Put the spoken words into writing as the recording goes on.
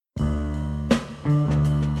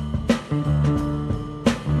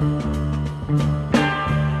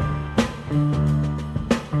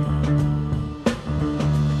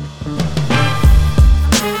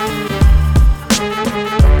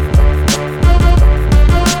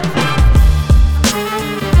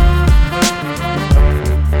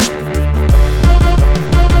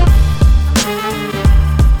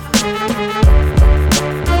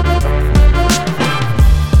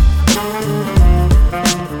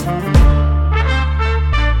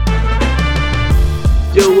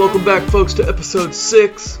welcome back, folks, to episode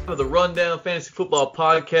 6 of the Rundown Fantasy Football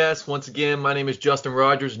Podcast. Once again, my name is Justin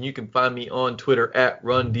Rogers, and you can find me on Twitter at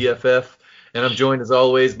RunDFF. And I'm joined, as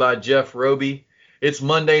always, by Jeff Roby. It's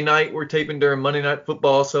Monday night. We're taping during Monday Night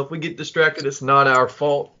Football, so if we get distracted, it's not our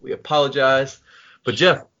fault. We apologize. But,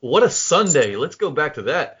 Jeff, what a Sunday. Let's go back to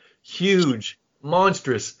that. Huge,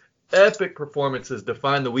 monstrous, epic performances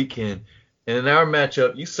define the weekend. And in our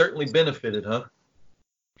matchup, you certainly benefited, huh?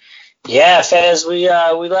 Yeah, fans, we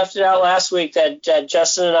left it out last week that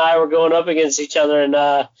Justin and I were going up against each other,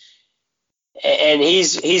 and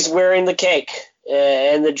he's wearing the cake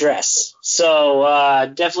and the dress.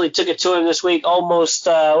 So definitely took it to him this week. Almost,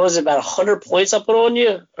 what was it, about 100 points I put on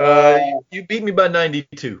you? You beat me by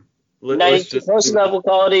 92. 92, close enough. We'll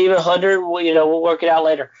call it even 100. We'll work it out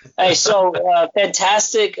later. Hey, so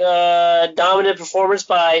fantastic, dominant performance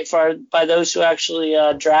by those who actually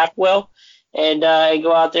draft well. And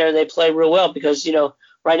go out there and they play real well because,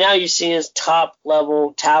 right now you're seeing top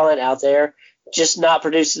level talent out there just not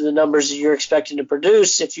producing the numbers that you're expecting to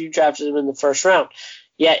produce if you drafted them in the first round.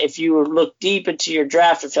 Yet if you look deep into your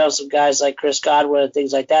draft and found some guys like Chris Godwin and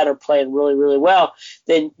things like that are playing really, really well,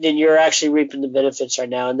 then you're actually reaping the benefits right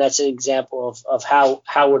now. And that's an example of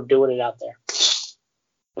how we're doing it out there.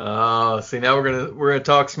 See, now we're gonna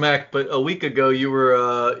talk smack. But a week ago, you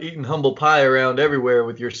were eating humble pie around everywhere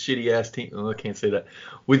with your shitty ass team. Oh, I can't say that.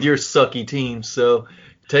 With your sucky team. So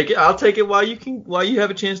take it. I'll take it while you have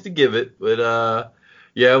a chance to give it. But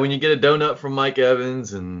yeah, when you get a donut from Mike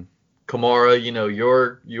Evans and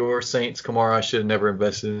Kamara, your Saints Kamara, I should have never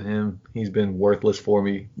invested in him. He's been worthless for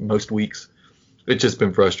me most weeks. It's just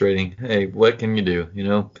been frustrating. Hey, what can you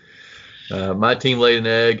do? My team laid an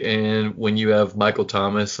egg, and when you have Michael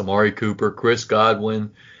Thomas, Amari Cooper, Chris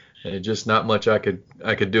Godwin, just not much I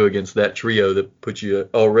could do against that trio that puts you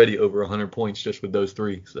already over 100 points just with those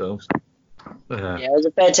three. So yeah, it was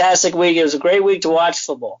a fantastic week. It was a great week to watch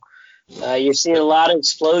football. You're seeing a lot of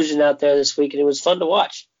explosion out there this week, and it was fun to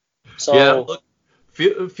watch. So yeah, look,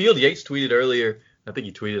 Field Yates tweeted earlier. I think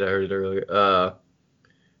he tweeted. I heard it earlier.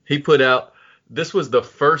 He put out, this was the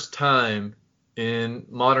first time in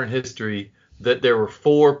modern history that there were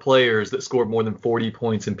 4 players that scored more than 40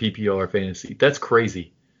 points in PPR fantasy. That's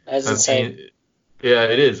crazy. That's insane. Yeah,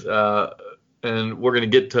 it is. And we're going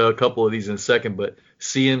to get to a couple of these in a second, but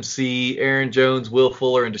CMC, Aaron Jones, Will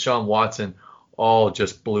Fuller, and Deshaun Watson all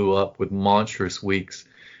just blew up with monstrous weeks.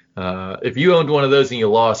 If you owned one of those and you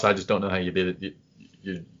lost, I just don't know how you did it.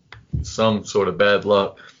 You some sort of bad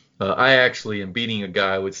luck. I actually am beating a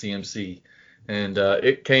guy with CMC. And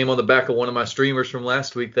it came on the back of one of my streamers from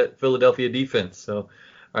last week, that Philadelphia defense. So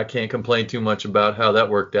I can't complain too much about how that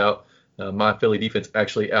worked out. My Philly defense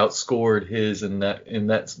actually outscored his in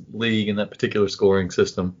that league, in that particular scoring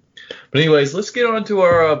system. But anyways, let's get on to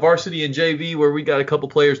our varsity and JV, where we got a couple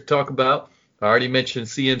players to talk about. I already mentioned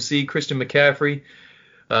CMC, Christian McCaffrey.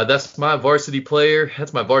 That's my varsity player.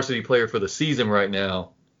 That's my varsity player for the season right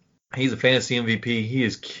now. He's a fantasy MVP. He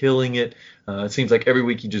is killing it. It seems like every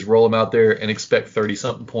week you just roll him out there and expect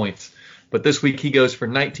 30-something points. But this week he goes for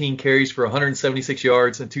 19 carries for 176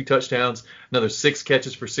 yards and 2 touchdowns, another 6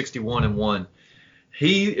 catches for 61 and 1.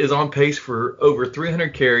 He is on pace for over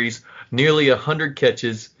 300 carries, nearly 100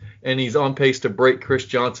 catches, and he's on pace to break Chris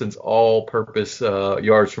Johnson's all-purpose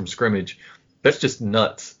yards from scrimmage. That's just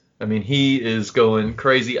nuts. I mean, he is going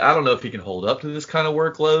crazy. I don't know if he can hold up to this kind of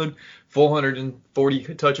workload,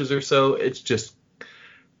 440 touches or so. It's just,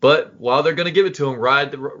 but while they're going to give it to him,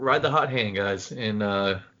 ride the hot hand, guys. And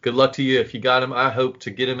good luck to you if you got him. I hope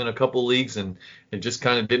to get him in a couple leagues, and it just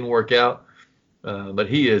kind of didn't work out. But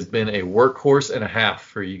he has been a workhorse and a half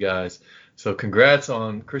for you guys. So congrats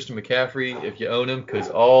on Christian McCaffrey if you own him, because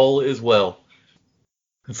all is well.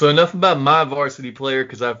 So enough about my varsity player,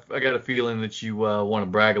 because I got a feeling that you want to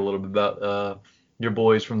brag a little bit about your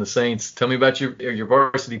boys from the Saints. Tell me about your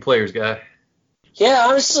varsity players, guy. Yeah,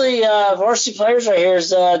 honestly, varsity players right here is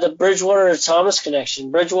the Bridgewater Thomas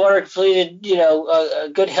connection. Bridgewater completed, a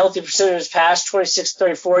good healthy percentage of his pass,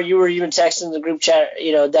 26-34. You were even texting the group chat,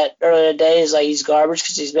 that earlier today is like he's garbage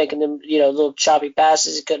because he's making them, little choppy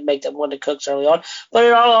passes. He couldn't make them one to cooks early on. But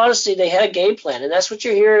in all honesty, they had a game plan, and that's what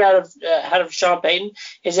you're hearing out of Sean Payton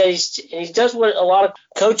is that he does what a lot of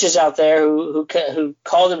coaches out there who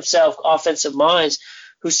call themselves offensive minds,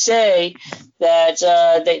 who say that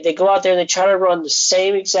they go out there and they try to run the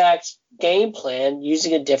same exact game plan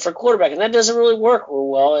using a different quarterback. And that doesn't really work real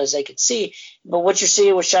well, as they can see. But what you're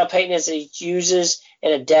seeing with Sean Payton is that he uses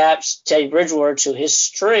and adapts Teddy Bridgewater to his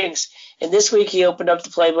strengths. And this week he opened up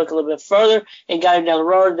the playbook a little bit further and got him down the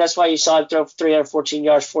road. And that's why you saw him throw for 314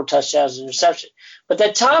 yards, 4 touchdowns, and interception. But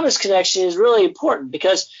that Thomas connection is really important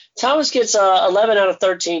because Thomas gets 11 out of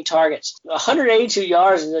 13 targets, 182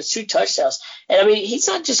 yards, and 2 touchdowns. And, I mean, he's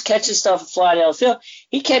not just catching stuff and flying down the field.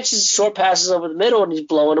 He catches short passes over the middle, and he's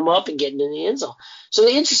blowing them up and getting in the end zone. So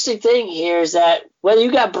the interesting thing here is that whether you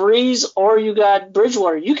got Breeze or you got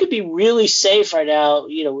Bridgewater, you could be really safe right now,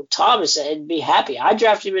 with Thomas and be happy. I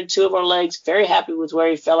drafted him in 2 of our leagues, very happy with where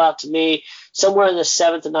he fell out to me, somewhere in the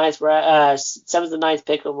 7th and 9th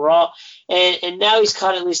pick overall. And now he's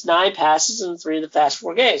caught at least 9 passes in 3 of the past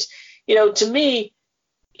 4 games. To me,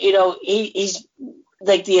 he's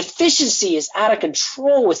like the efficiency is out of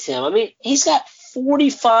control with him. I mean, he's got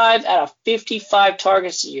 45 out of 55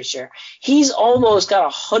 targets this year. He's almost got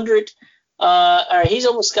 100, or he's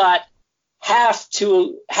almost got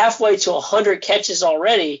halfway to 100 catches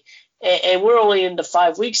already, and we're only into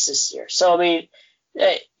 5 weeks this year. So I mean,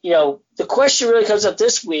 the question really comes up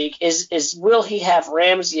this week is will he have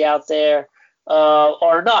Ramsey out there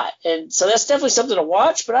or not? And so that's definitely something to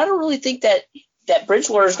watch. But I don't really think that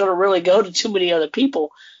Bridgewater is going to really go to too many other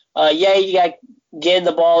people. You got Ginn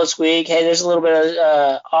the ball this week. Hey, there's a little bit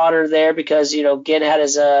of honor there because Ginn had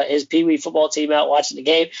his Pee Wee football team out watching the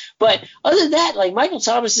game. But other than that, like Michael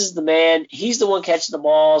Thomas is the man. He's the one catching the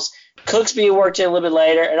balls. Cook's being worked in a little bit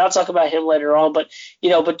later, and I'll talk about him later on. But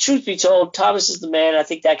but truth be told, Thomas is the man. I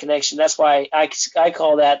think that connection. That's why I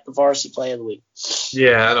call that the varsity play of the week.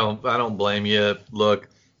 Yeah, I don't blame you. Look,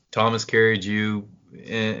 Thomas carried you,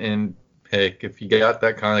 and heck, if you got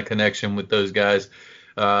that kind of connection with those guys.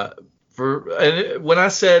 And when I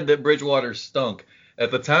said that Bridgewater stunk,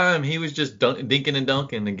 at the time he was just dinking and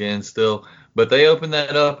dunking again still. But they opened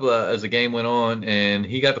that up as the game went on, and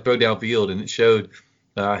he got to throw downfield, and it showed.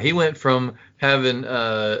 He went from having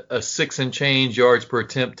a 6 and change yards per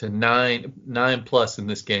attempt to 9 plus in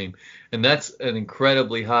this game, and that's an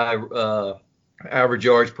incredibly high average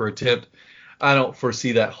yards per attempt. I don't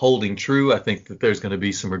foresee that holding true. I think that there's going to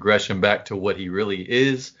be some regression back to what he really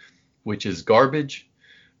is, which is garbage.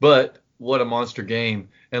 But what a monster game.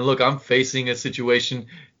 And look, I'm facing a situation.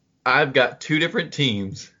 I've got 2 different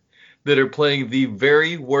teams that are playing the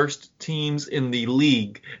very worst teams in the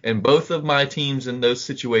league. And both of my teams in those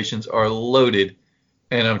situations are loaded.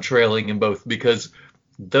 And I'm trailing in both because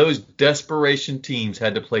those desperation teams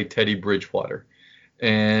had to play Teddy Bridgewater.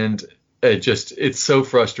 And it's so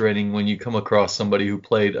frustrating when you come across somebody who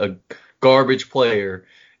played a garbage player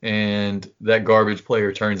and that garbage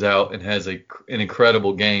player turns out and has an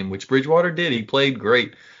incredible game, which Bridgewater did. He played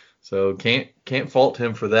great. So can't fault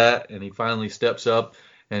him for that. And he finally steps up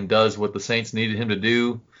and does what the Saints needed him to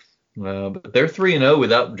do. But they're 3-0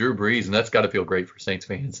 without Drew Brees, and that's got to feel great for Saints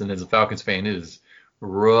fans. And as a Falcons fan, it is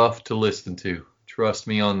rough to listen to. Trust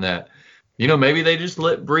me on that. Maybe they just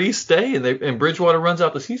let Brees stay and Bridgewater runs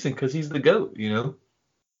out the season because he's the GOAT, You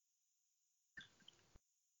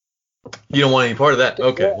don't want any part of that?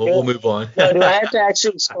 Okay, we'll move on. No, do I have to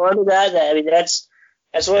actually respond to that? I mean, that's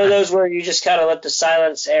one of those where you just kind of let the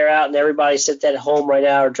silence air out and everybody sit at home right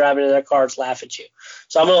now or driving in their cars laugh at you.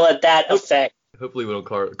 So I'm going to let that affect. Hopefully we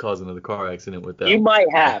don't cause another car accident with that. You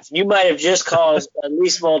might have. You might have just caused at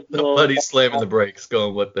least multiple. Nobody's slamming the brakes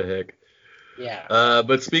going, what the heck. Yeah.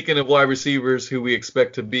 But speaking of wide receivers who we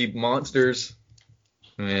expect to be monsters,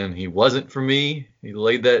 and he wasn't for me. He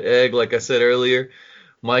laid that egg, like I said earlier.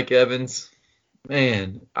 Mike Evans,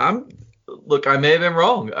 man, I may have been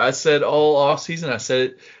wrong. I said all offseason, I said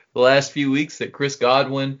it the last few weeks that Chris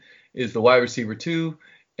Godwin is the wide receiver 2,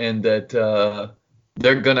 and that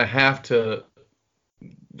they're going to have to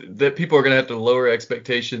 – that people are going to have to lower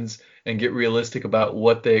expectations and get realistic about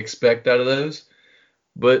what they expect out of those.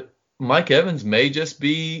 But Mike Evans may just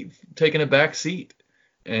be taking a back seat.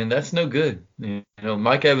 And that's no good.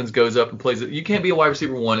 Mike Evans goes up and plays it. You can't be a wide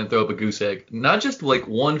receiver 1 and throw up a goose egg. Not just like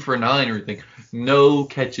 1 for 9 or anything. No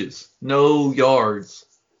catches, no yards.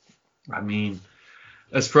 I mean,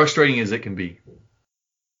 as frustrating as it can be.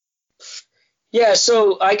 Yeah,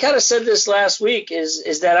 so I kind of said this last week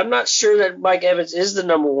is that I'm not sure that Mike Evans is the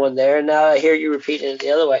number 1 there. And now I hear you repeating it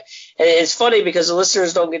the other way. And it's funny because the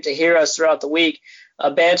listeners don't get to hear us throughout the week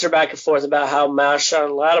banter back and forth about how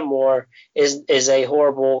Marshawn Lattimore is a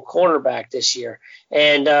horrible cornerback this year.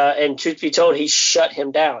 And truth be told, he shut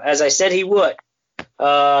him down, as I said he would.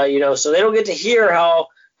 So they don't get to hear how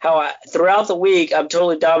throughout the week I'm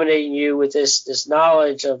totally dominating you with this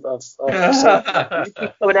knowledge of coming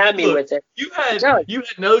at me. Look, with it. You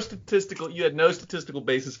had no statistical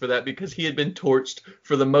basis for that because he had been torched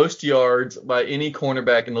for the most yards by any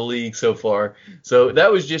cornerback in the league so far. So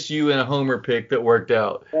that was just you and a homer pick that worked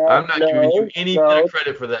out. I'm not giving you any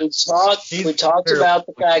credit for that. We talked about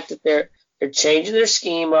the fact that They're changing their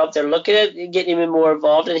scheme up. They're looking at getting him more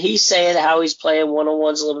involved, and he's saying how he's playing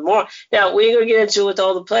one-on-ones a little bit more. Now, we ain't going to get into it with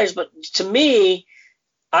all the players, but to me,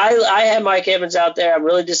 I had Mike Evans out there. I'm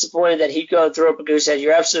really disappointed that he'd go throw up a goose head.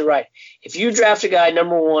 You're absolutely right. If you draft a guy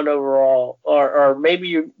number 1 overall, or maybe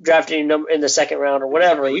you're drafting him in the second round or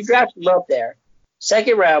whatever, you draft him up there,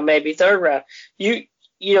 second round, maybe third round, and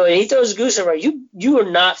he throws a goose around, you are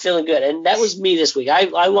not feeling good. And that was me this week.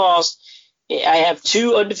 I lost. I have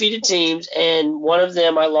 2 undefeated teams, and one of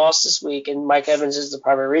them I lost this week, and Mike Evans is the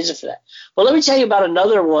primary reason for that. But let me tell you about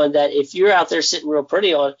another one that if you're out there sitting real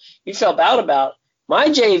pretty on, you felt bad about. My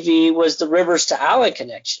JV was the Rivers to Allen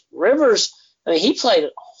connection. Rivers, he played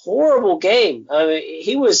a horrible game.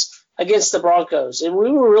 He was against the Broncos, and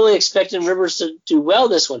we were really expecting Rivers to do well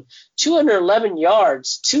this one. 211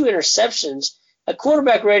 yards, 2 interceptions, a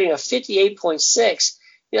quarterback rating of 58.6.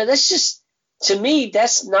 That's just, to me,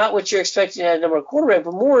 that's not what you're expecting at a number of quarterback.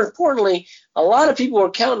 But more importantly, a lot of people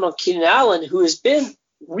were counting on Keenan Allen, who has been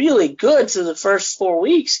really good through the first 4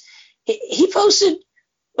 weeks. He posted –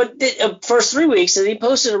 but the first 3 weeks, and he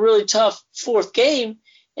posted a really tough 4th game,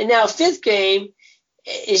 and now 5th game,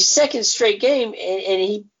 his 2nd straight game, and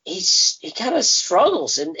he kind of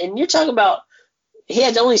struggles. And you're talking about he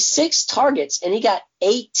had only 6 targets, and he got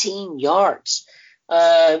 18 yards.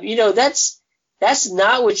 That's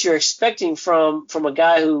not what you're expecting from a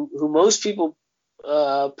guy who most people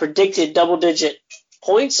predicted double-digit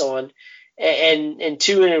points on, and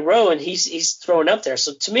 2 in a row, and he's throwing up there.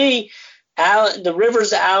 So to me, the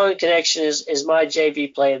Rivers to Allen connection is my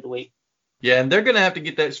JV play of the week. Yeah, and they're going to have to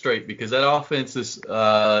get that straight because that offense is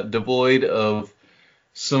devoid of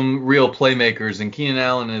some real playmakers, and Keenan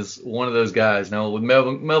Allen is one of those guys. Now, with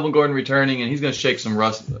Melvin Gordon returning, and he's going to shake some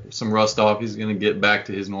rust off. He's going to get back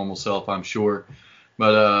to his normal self, I'm sure.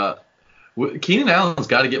 But Keenan Allen's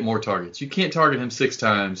got to get more targets. You can't target him 6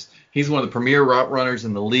 times. He's one of the premier route runners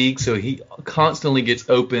in the league, so he constantly gets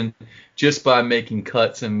open just by making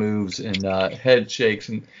cuts and moves and head shakes.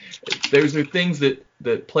 And those are things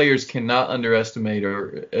that players cannot underestimate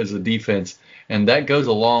as a defense, and that goes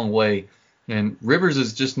a long way. And Rivers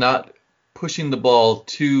is just not pushing the ball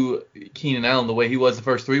to Keenan Allen the way he was the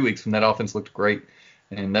first 3 weeks when that offense looked great.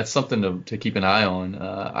 And that's something to keep an eye on.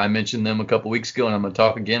 I mentioned them a couple weeks ago, and I'm going to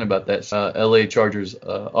talk again about that LA Chargers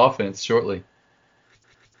offense shortly.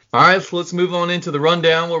 All right, so let's move on into the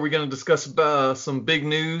rundown where we're going to discuss some big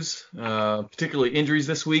news, particularly injuries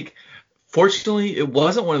this week. Fortunately, it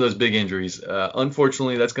wasn't one of those big injuries.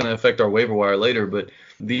 Unfortunately, that's going to affect our waiver wire later, but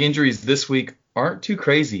the injuries this week aren't too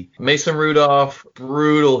crazy. Mason Rudolph,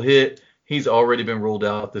 brutal hit. He's already been ruled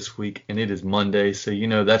out this week, and it is Monday, so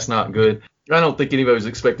that's not good. I don't think anybody was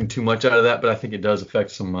expecting too much out of that, but I think it does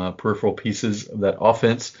affect some peripheral pieces of that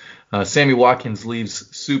offense. Sammy Watkins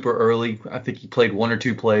leaves super early. I think he played 1 or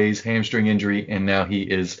 2 plays, hamstring injury, and now he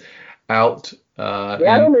is out. I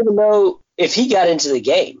don't even know if he got into the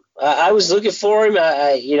game. I was looking for him,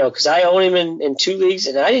 because I own him in 2 leagues,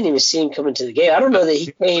 and I didn't even see him come into the game. I don't know that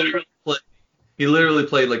he came. He literally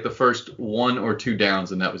played like the first 1 or 2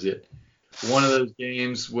 downs, and that was it. One of those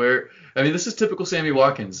games where, this is typical Sammy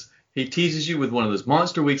Watkins. He teases you with one of those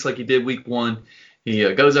monster weeks like he did week 1.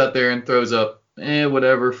 He goes out there and throws up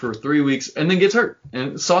whatever for 3 weeks and then gets hurt.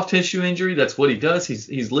 And soft tissue injury, that's what he does.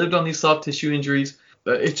 He's lived on these soft tissue injuries.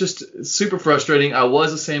 It's just super frustrating. I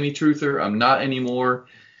was a Sammy truther. I'm not anymore.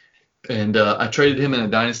 And I traded him in a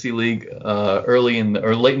dynasty league late in the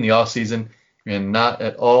offseason, and not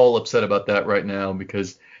at all upset about that right now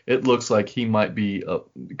because it looks like he might be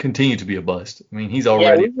continue to be a bust. He's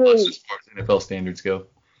already a bust as far as NFL standards go.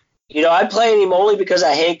 I played him only because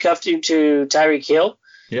I handcuffed him to Tyreek Hill.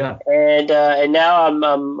 Yeah. And now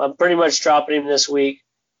I'm pretty much dropping him this week.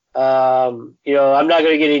 I'm not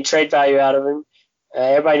going to get any trade value out of him.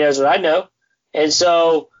 Everybody knows what I know. And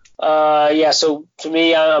so, so to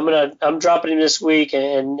me, I'm dropping him this week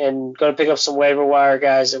and going to pick up some waiver wire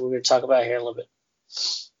guys that we're going to talk about here in a little bit.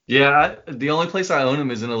 Yeah, the only place I own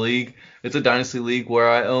him is in a league. It's a dynasty league where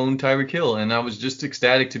I own Tyreek Hill, and I was just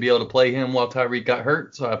ecstatic to be able to play him while Tyreek got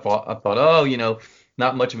hurt. So I thought,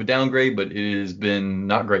 not much of a downgrade, but it has been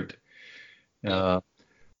not great.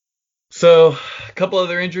 So a couple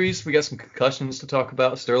other injuries. We got some concussions to talk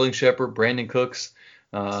about. Sterling Shepard, Brandon Cooks,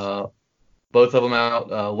 both of them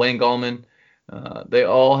out. Wayne Gallman. They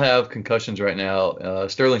all have concussions right now.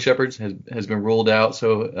 Sterling Shepard has been ruled out,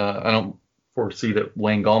 so I don't foresee that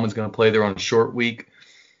Wayne Gallman's going to play. They're on a short week,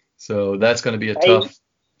 so that's going to be a tough.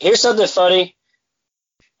 Here's something funny.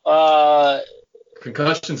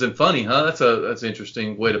 Concussions and funny, huh? That's an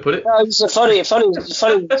interesting way to put it. It's a funny,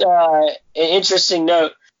 interesting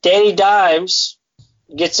note. Danny Dimes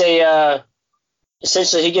gets a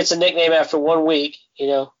essentially he gets a nickname after 1 week.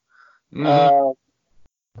 Mm-hmm.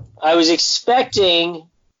 I was expecting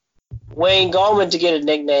Wayne Gallman to get a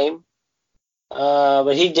nickname,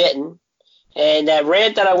 but he didn't. And that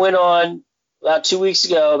rant that I went on about 2 weeks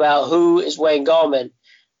ago about who is Wayne Gallman,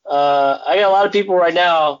 I got a lot of people right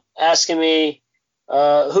now asking me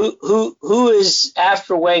who is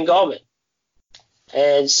after Wayne Gallman.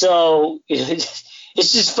 And so it's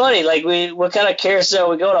just funny, like what kind of carousel are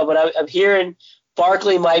we going on? But I'm hearing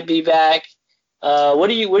Barkley might be back. What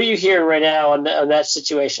are you hearing right now on that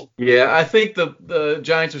situation? Yeah, I think the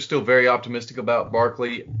Giants are still very optimistic about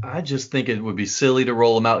Barkley. I just think it would be silly to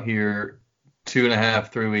roll him out here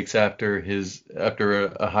 2.5, 3 weeks after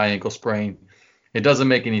a high ankle sprain. It doesn't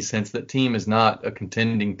make any sense. That team is not a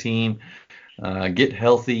contending team. Get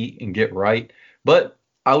healthy and get right. But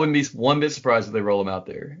I wouldn't be one bit surprised if they roll him out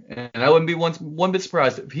there. And I wouldn't be one bit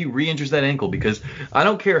surprised if he re-injures that ankle, because I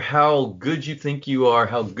don't care how good you think you are,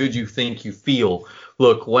 how good you think you feel.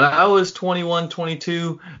 Look, when I was 21,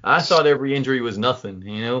 22, I thought every injury was nothing,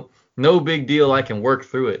 no big deal. I can work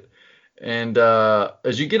through it. And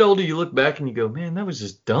as you get older, you look back and you go, man, that was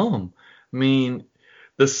just dumb. I mean,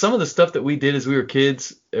 some of the stuff that we did as we were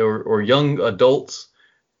kids or young adults,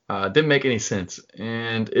 didn't make any sense.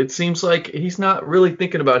 And it seems like he's not really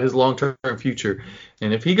thinking about his long-term future.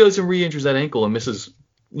 And if he goes and re-injures that ankle and misses,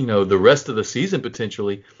 the rest of the season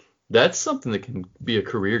potentially, that's something that can be a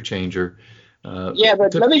career changer. Yeah,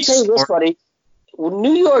 but let me tell you this, buddy.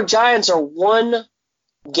 New York Giants are 1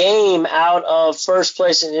 game out of first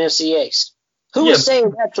place in the NFC East. Who was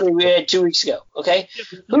saying that to me 2 weeks ago? Okay,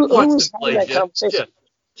 who was having that conversation?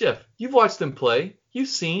 Jeff, you've watched them play. You've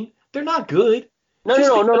seen they're not good. No.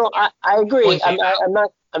 I agree. I'm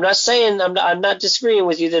not saying I'm not disagreeing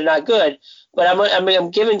with you. They're not good, but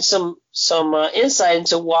I'm giving some insight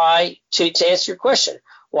into why to answer your question.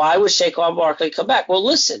 Why would Saquon Barkley come back? Well,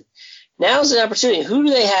 listen, now's an opportunity. Who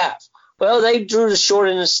do they have? Well, they drew the short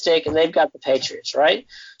end of the stick, and they've got the Patriots, right?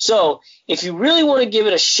 So if you really want to give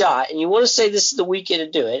it a shot, and you want to say this is the weekend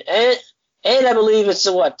to do it, and I believe it's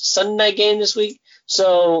a Sunday night game this week.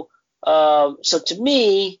 So to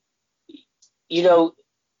me,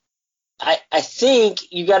 I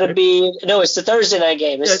think you got to be – no, it's the Thursday night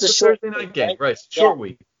game. It's the Thursday night game, right? Short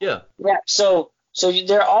week, yeah. Yeah, so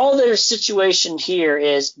their situation here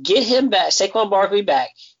is get him back, Saquon Barkley back,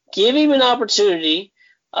 give him an opportunity,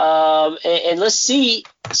 and let's see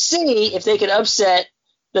if they can upset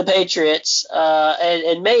the Patriots,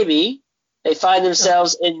 and maybe they find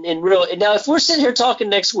themselves in real – now, if we're sitting here talking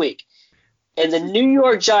next week and the New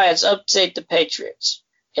York Giants upset the Patriots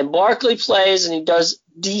 – and Barkley plays and he does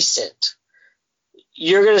decent,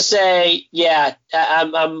 you're gonna say, yeah,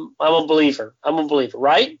 I'm a believer. I'm a believer,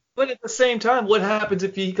 right? But at the same time, what happens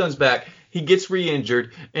if he comes back, he gets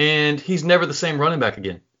re-injured, and he's never the same running back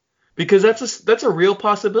again? Because that's a real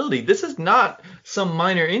possibility. This is not some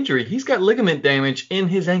minor injury. He's got ligament damage in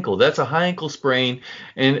his ankle. That's a high ankle sprain,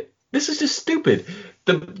 and this is just stupid.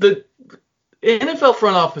 The NFL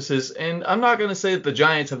front offices, and I'm not going to say that the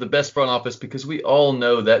Giants have the best front office because we all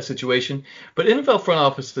know that situation, but NFL front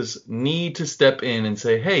offices need to step in and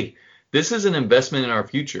say, hey, this is an investment in our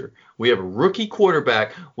future. We have a rookie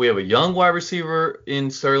quarterback. We have a young wide receiver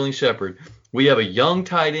in Sterling Shepard. We have a young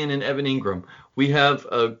tight end in Evan Ingram. We have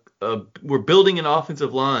we're building an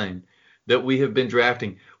offensive line that we have been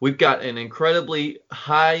drafting. We've got an incredibly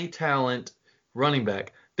high talent running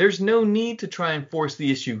back. There's no need to try and force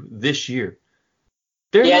the issue this year.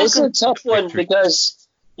 It's a tough one because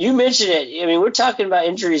you mentioned it. I mean, we're talking about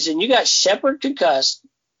injuries, and you got Shepard concussed,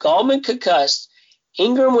 Gallman concussed,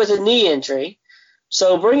 Ingram with a knee injury.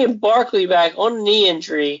 So bringing Barkley back on a knee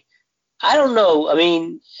injury, I don't know. I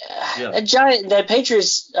mean, that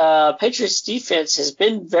Patriots defense has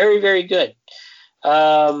been very, very good.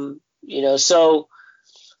 So.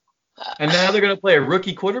 And now they're going to play a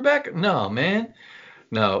rookie quarterback? No, man.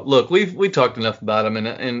 No, look, we talked enough about him,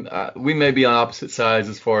 and we may be on opposite sides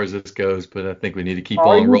as far as this goes, but I think we need to keep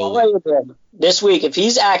on rolling. Are you playing him this week? If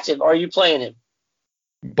he's active, are you playing him?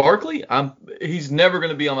 Barkley, he's never going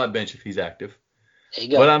to be on my bench if he's active. There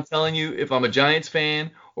you go. But I'm telling you, if I'm a Giants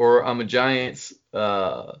fan or I'm a Giants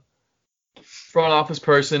front office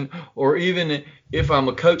person, or even if I'm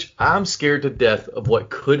a coach, I'm scared to death of what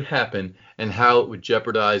could happen and how it would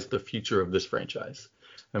jeopardize the future of this franchise.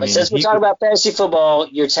 But since we're talking about fantasy football,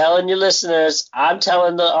 you're telling your listeners, I'm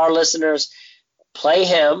telling our listeners, play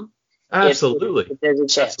him. Absolutely. If there's a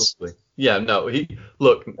chance. Absolutely. Yeah, no.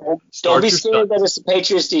 Don't be scared that it's the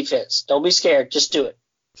Patriots defense. Don't be scared. Just do it.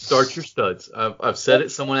 Start your studs. I've said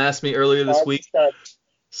it. Someone asked me earlier this week.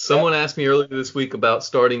 Someone asked me earlier this week about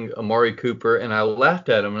starting Amari Cooper, and I laughed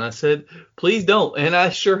at him, and I said, please don't. And I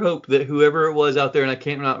sure hope that whoever it was out there, and I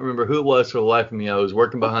can't not remember who it was for the life of me, I was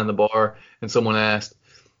working behind the bar, and someone asked,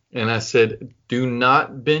 and I said, do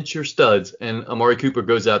not bench your studs. And Amari Cooper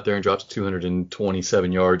goes out there and drops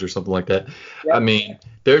 227 yards or something like that. Yep. I mean,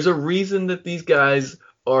 there's a reason that these guys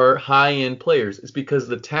are high-end players. It's because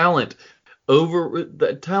the talent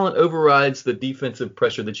overrides the defensive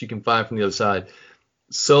pressure that you can find from the other side.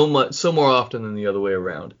 So more often than the other way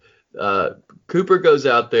around. Cooper goes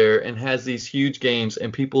out there and has these huge games,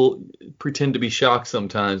 and people pretend to be shocked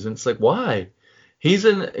sometimes. And it's like, why? He's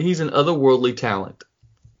an otherworldly talent,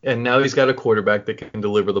 and now he's got a quarterback that can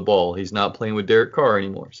deliver the ball. He's not playing with Derek Carr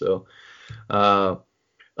anymore. So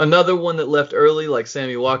another one that left early, like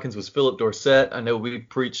Sammy Watkins, was Phillip Dorsett. I know we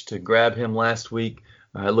preached to grab him last week.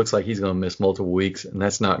 It looks like he's going to miss multiple weeks, and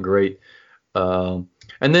that's not great.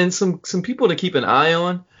 And then some people to keep an eye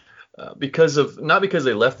on not because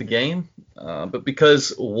they left the game, but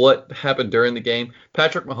because what happened during the game.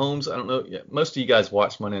 Patrick Mahomes, I don't know, most of you guys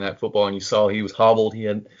watched Monday Night Football and you saw he was hobbled. He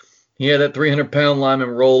had that 300-pound lineman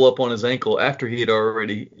roll up on his ankle after he had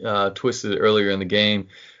already twisted it earlier in the game.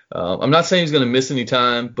 I'm not saying he's going to miss any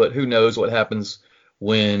time, but who knows what happens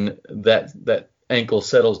when that ankle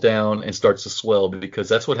settles down and starts to swell, because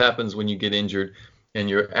that's what happens when you get injured. And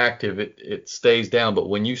you're active, it stays down. But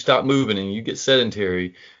when you stop moving and you get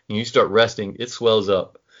sedentary and you start resting, it swells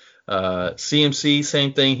up. CMC,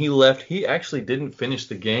 same thing. He left. He actually didn't finish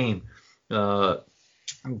the game. The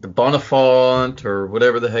Bonifant or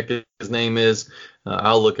whatever the heck his name is,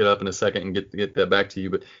 I'll look it up in a second and get that back to you.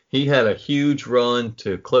 But he had a huge run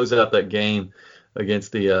to close out that game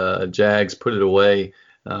against the Jags, put it away.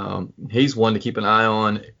 He's one to keep an eye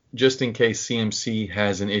on, just in case CMC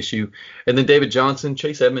has an issue. And then David Johnson,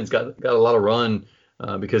 Chase Edmonds got a lot of run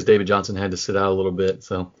because David Johnson had to sit out a little bit.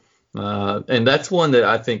 So, and that's one that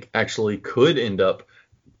I think actually could end up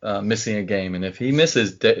missing a game. And if he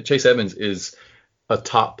misses, Chase Edmonds is a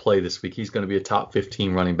top play this week. He's going to be a top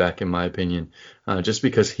 15 running back in my opinion, just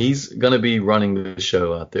because he's going to be running the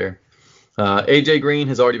show out there. AJ Green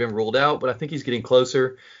has already been ruled out, but I think he's getting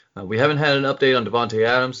closer. We haven't had an update on Davante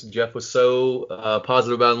Adams. Jeff was so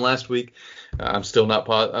positive about him last week. I'm still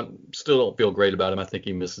don't feel great about him. I think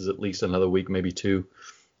he misses at least another week, maybe two.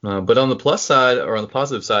 But on the plus side, or on the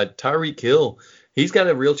positive side, Tyreek Hill, he's got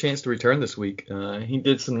a real chance to return this week. He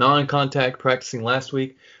did some non-contact practicing last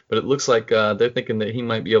week, but it looks like they're thinking that he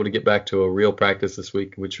might be able to get back to a real practice this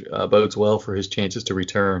week, which bodes well for his chances to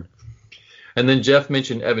return. And then Jeff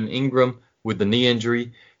mentioned Evan Ingram with the knee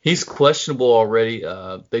injury. He's questionable already.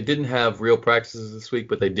 They didn't have real practices this week,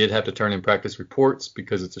 but they did have to turn in practice reports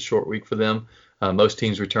because it's a short week for them. Most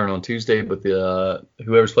teams return on Tuesday, but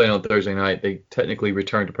whoever's playing on Thursday night, they technically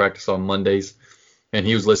return to practice on Mondays. And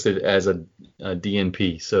he was listed as a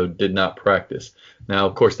DNP, so did not practice. Now,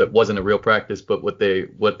 of course, that wasn't a real practice, but what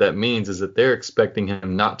that means is that they're expecting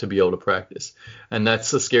him not to be able to practice. And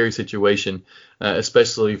that's a scary situation,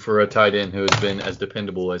 especially for a tight end who has been as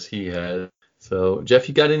dependable as he has. So, Jeff,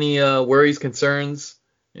 you got any worries, concerns,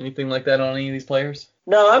 anything like that on any of these players?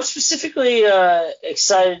 No, I'm specifically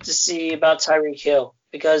excited to see about Tyreek Hill,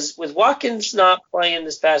 because with Watkins not playing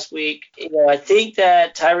this past week, I think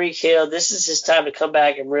that Tyreek Hill, this is his time to come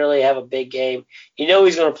back and really have a big game. He's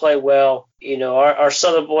going to play well. Our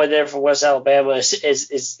Southern boy there from West Alabama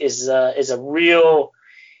is a real.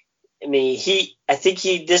 I think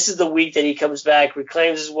this is the week that he comes back,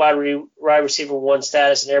 reclaims his wide receiver one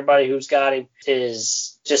status, and everybody who's got him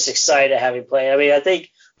is just excited to have him play. I think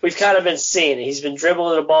we've kind of been seeing it. He's been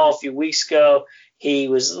dribbling the ball a few weeks ago. He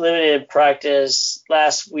was limited in practice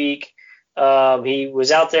last week. He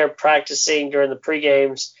was out there practicing during the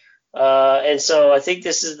pre-games. And so I think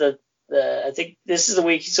this is the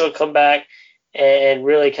week he's going to come back and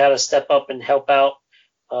really kind of step up and help out.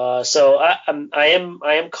 So I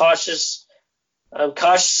am cautious. I'm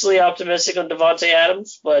cautiously optimistic on Davante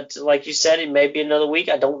Adams, but like you said, it may be another week.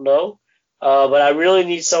 I don't know. But I really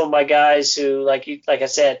need some of my guys who, like I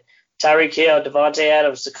said, Tyreek Hill, Davante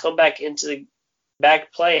Adams, to come back into the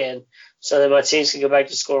back playing so that my teams can go back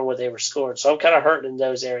to scoring what they were scoring. So I'm kind of hurting in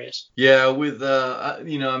those areas. Yeah, with I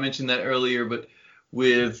mentioned that earlier, but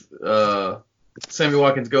with Sammy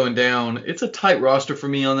Watkins going down, it's a tight roster for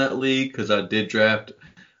me on that league because I did draft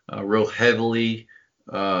real heavily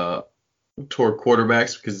toward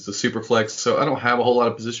quarterbacks because it's a super flex. So I don't have a whole lot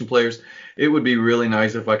of position players. It would be really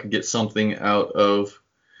nice if I could get something out of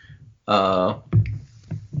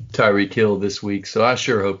Tyreek Hill this week. So I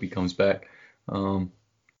sure hope he comes back.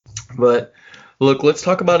 But Look, let's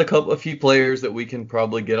talk about a few players that we can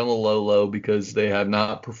probably get on the low because they have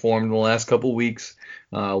not performed in the last couple weeks.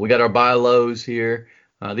 We got our buy lows here.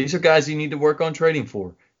 These are guys you need to work on trading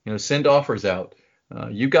for. Send offers out.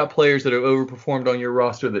 You've got players that have overperformed on your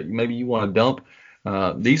roster that maybe you want to dump.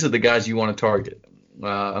 These are the guys you want to target.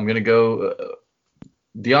 I'm going to go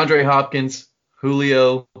DeAndre Hopkins,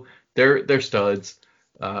 Julio. They're studs.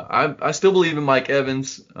 I still believe in Mike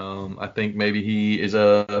Evans. I think maybe he is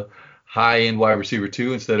a high-end wide receiver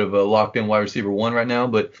 2 instead of a locked-in wide receiver 1 right now,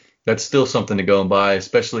 but that's still something to go and buy,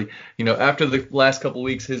 especially, after the last couple of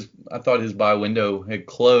weeks, I thought his buy window had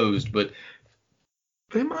closed, but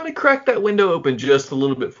they might have cracked that window open just a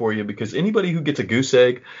little bit for you, because anybody who gets a goose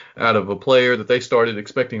egg out of a player that they started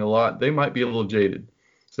expecting a lot, they might be a little jaded.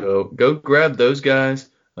 So go grab those guys.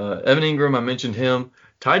 Evan Ingram, I mentioned him.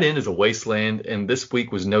 Tight end is a wasteland, and this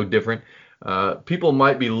week was no different. People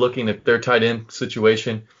might be looking at their tight end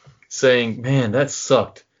situation saying, man, that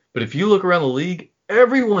sucked. But if you look around the league,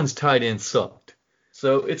 everyone's tight end sucked.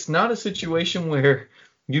 So it's not a situation where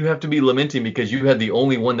you have to be lamenting because you had the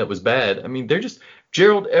only one that was bad. I mean,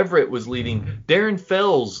 Gerald Everett was leading. Darren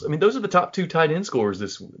Fells. I mean, those are the top 2 tight end scorers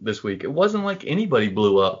this week. It wasn't like anybody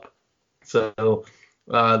blew up. So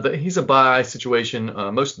he's a buy situation.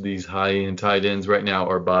 Most of these high-end tight ends right now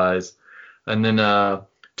are buys. And then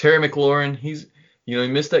Terry McLaurin, he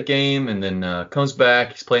missed that game and then comes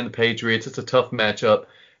back. He's playing the Patriots. It's a tough matchup,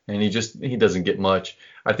 and he doesn't get much.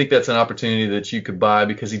 I think that's an opportunity that you could buy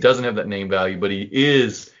because he doesn't have that name value, but he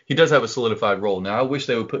does have a solidified role. Now, I wish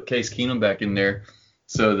they would put Case Keenum back in there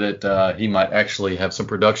so that he might actually have some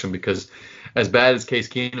production, because as bad as Case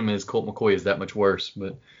Keenum is, Colt McCoy is that much worse.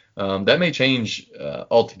 But that may change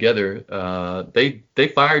altogether. They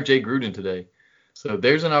fired Jay Gruden today. So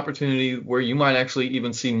there's an opportunity where you might actually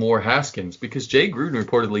even see more Haskins, because Jay Gruden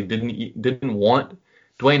reportedly didn't want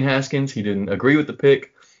Dwayne Haskins. He didn't agree with the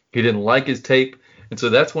pick. He didn't like his tape. And so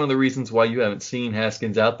that's one of the reasons why you haven't seen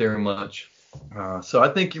Haskins out there much. So I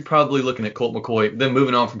think you're probably looking at Colt McCoy, then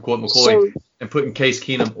moving on from Colt McCoy and putting Case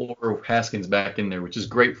Keenum or Haskins back in there, which is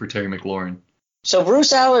great for Terry McLaurin. So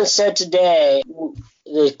Bruce Allen said today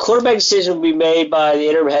the quarterback decision will be made by the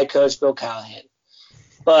interim head coach, Bill Callahan.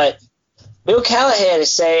 But Bill Callahan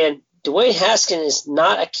is saying Dwayne Haskins is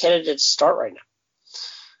not a candidate to start right now.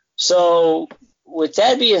 So with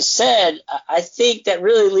that being said, I think that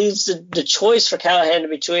really leaves the choice for Callahan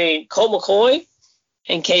between Colt McCoy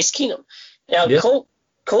and Case Keenum. Now, yeah. Colt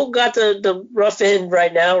got the rough end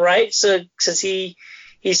right now, right? So since he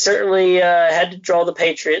certainly had to draw the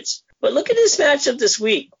Patriots. But look at this matchup this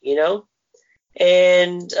week,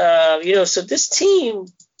 And, so this team,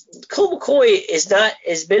 Colt McCoy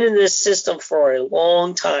has been in this system for a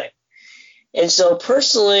long time. And so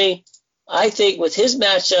personally, I think with his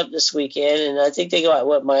matchup this weekend, and I think they go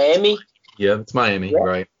out, Miami? Yeah, it's Miami, yeah.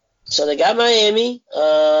 Right. So they got Miami,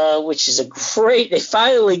 which is they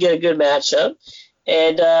finally get a good matchup.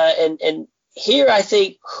 And here I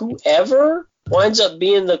think whoever winds up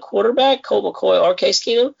being the quarterback, Colt McCoy or Case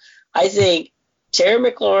Keenum, I think Terry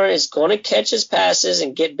McLaurin is going to catch his passes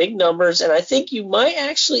and get big numbers. And I think you might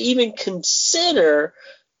actually even consider,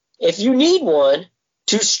 if you need one,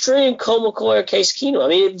 to stream Colt McCoy or Case Keenum. I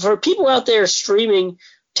mean, for people out there streaming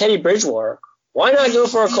Teddy Bridgewater, why not go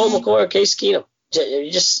for a Colt McCoy or Case Keenum?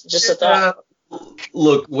 Just a thought.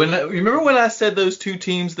 Look, remember when I said those 2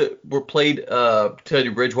 teams that were played Teddy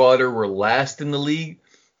Bridgewater were last in the league?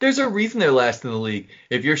 There's a reason they're last in the league.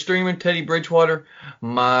 If you're streaming Teddy Bridgewater,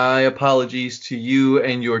 my apologies to you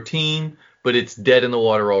and your team, but it's dead in the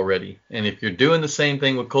water already. And if you're doing the same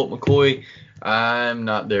thing with Colt McCoy, I'm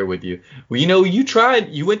not there with you. Well,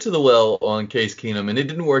 you went to the well on Case Keenum, and it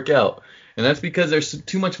didn't work out. And that's because there's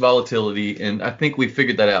too much volatility, and I think we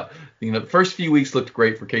figured that out. The first few weeks looked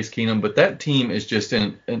great for Case Keenum, but that team is just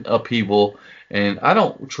in an upheaval, and I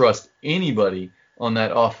don't trust anybody on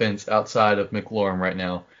that offense outside of McLaurin right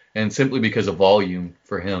now, and simply because of volume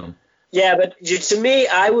for him. Yeah, but to me,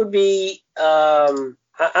 I would be I'm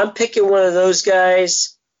picking one of those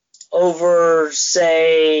guys over,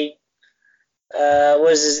 say,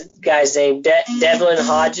 what is this guy's name? Devlin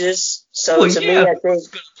Hodges. So to me, I think,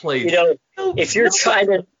 if you're trying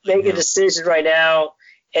to make a decision right now,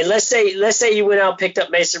 and let's say you went out and picked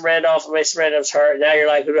up Mason Randolph, and Mason Randolph's hurt, and now you're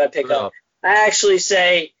like, who do I pick up? I actually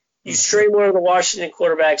say you stream one of the Washington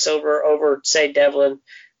quarterbacks over say, Devlin.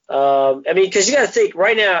 Because you got to think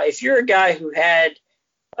right now, if you're a guy who had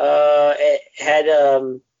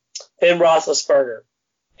Ben Roethlisberger,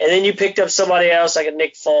 and then you picked up somebody else like a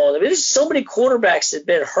Nick Foles. There's so many quarterbacks that have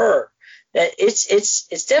been hurt that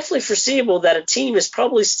it's definitely foreseeable that a team is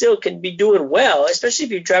probably still can be doing well, especially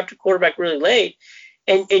if you draft a quarterback really late.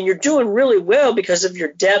 and you're doing really well because of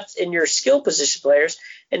your depth and your skill position players.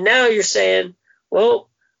 And now you're saying, well,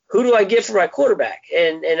 who do I get for my quarterback?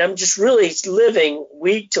 And I'm just really living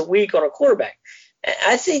week to week on a quarterback.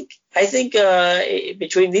 I think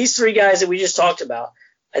between these three guys that we just talked about,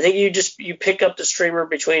 I think you pick up the streamer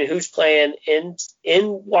between who's playing in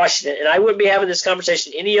Washington, and I wouldn't be having this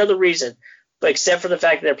conversation any other reason, but except for the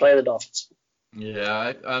fact that they're playing the Dolphins.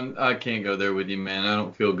 Yeah, I can't go there with you, man. I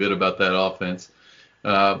don't feel good about that offense.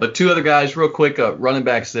 But two other guys, real quick, running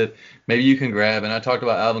backs that maybe you can grab, and I talked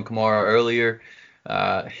about Alvin Kamara earlier.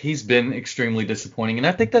 He's been extremely disappointing, and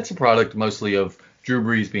I think that's a product mostly of Drew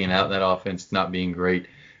Brees being out in that offense, not being great.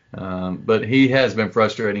 But he has been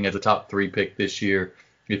frustrating as a top 3 pick this year.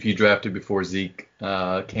 If you drafted before Zeke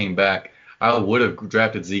came back, I would have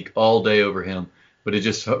drafted Zeke all day over him. But it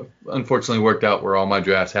just unfortunately worked out where all my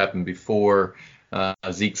drafts happened before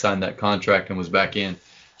Zeke signed that contract and was back in.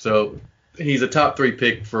 So he's a top 3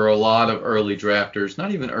 pick for a lot of early drafters,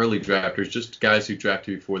 not even early drafters, just guys who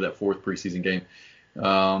drafted before that 4th preseason game.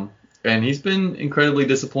 And he's been incredibly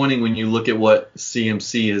disappointing when you look at what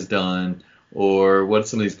CMC has done or what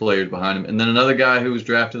some of these players behind him. And then another guy who was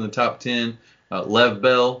drafted in the top 10, Lev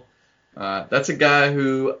Bell. That's a guy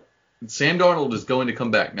who Sam Darnold is going to come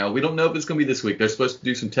back. Now, we don't know if it's going to be this week. They're supposed to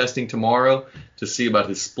do some testing tomorrow to see about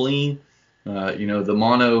his spleen. The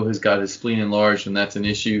mono has got his spleen enlarged, and that's an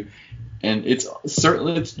issue. And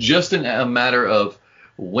it's just a matter of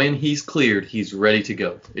when he's cleared, he's ready to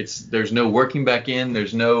go. There's no working back in.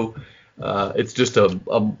 There's no it's just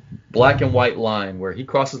a black and white line where he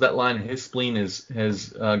crosses that line and his spleen has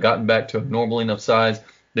gotten back to a normal enough size,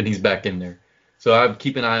 then he's back in there. So I would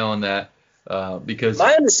keep an eye on that because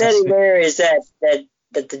my understanding there is that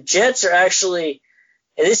the Jets are actually,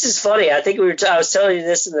 and this is funny. I think I was telling you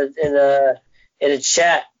this in a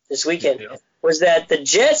chat this weekend. Yeah. Was that the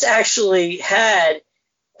Jets actually had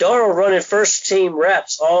Darnold running first team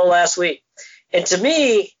reps all last week, and to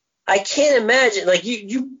me, I can't imagine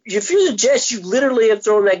if you're the Jets, you literally have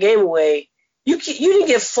thrown that game away. You didn't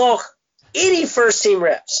give Falk any first team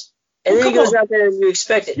reps, and then he goes out there and you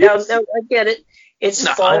expect it. Now I get it. It's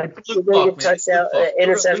fun. You're going to get touchdown,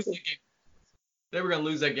 interception. They were going to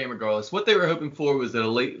lose that game regardless. What they were hoping for was that a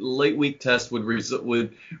late week test would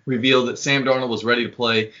reveal that Sam Darnold was ready to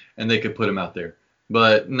play and they could put him out there.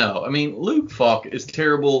 But no, I mean, Luke Falk is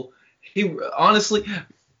terrible. He honestly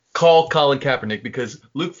call Colin Kaepernick because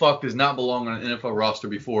Luke Falk does not belong on an NFL roster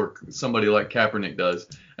before somebody like Kaepernick does.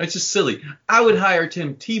 It's just silly. I would hire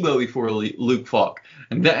Tim Tebow before Luke Falk.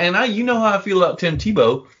 And you know how I feel about Tim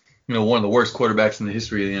Tebow. One of the worst quarterbacks in the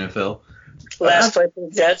history of the NFL. Last play for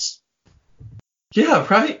the Jets. Yeah,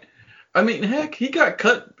 right? I mean, heck, he got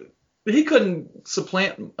cut. He couldn't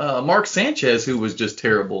supplant Mark Sanchez, who was just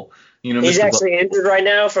terrible. He's actually injured right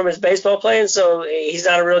now from his baseball playing, so he's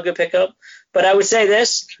not a real good pickup. But I would say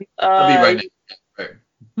this. I'll be right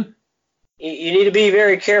now. You need to be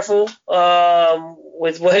very careful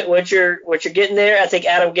with what you're getting there. I think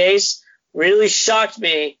Adam Gase really shocked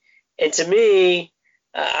me, and to me,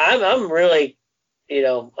 I'm really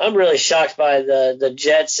shocked by the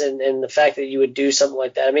Jets and the fact that you would do something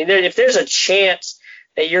like that. I mean, if there's a chance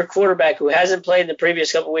that your quarterback who hasn't played in the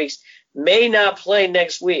previous couple of weeks may not play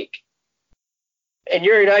next week, and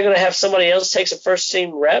you're not going to have somebody else take some first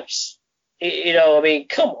team reps, I mean,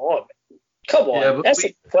 come on. Yeah, that's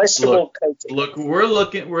a questionable coaching. Look,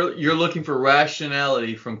 you're looking for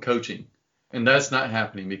rationality from coaching, and that's not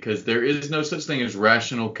happening because there is no such thing as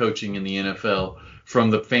rational coaching in the NFL from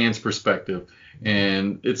the fans' perspective,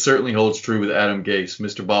 and it certainly holds true with Adam Gase,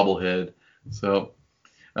 Mr. Bobblehead. So,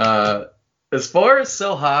 as far as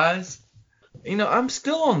sell highs, I'm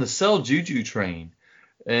still on the sell Juju train,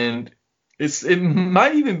 and it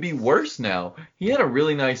might even be worse now. He had a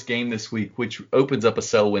really nice game this week, which opens up a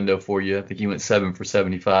sell window for you. I think he went 7 for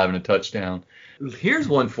 75 and a touchdown. Here's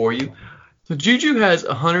one for you. So Juju has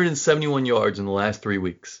 171 yards in the last 3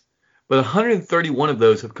 weeks, but 131 of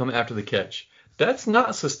those have come after the catch. That's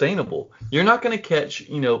not sustainable. You're not going to catch,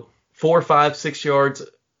 4, 5, 6 yards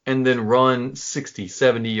and then run 60,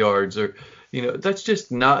 70 yards or, that's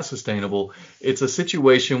just not sustainable. It's a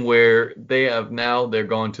situation where they're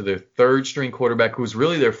going to their 3rd string quarterback, who's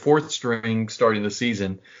really their 4th string starting the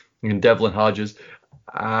season, in Devlin Hodges.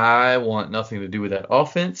 I want nothing to do with that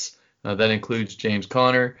offense. That includes James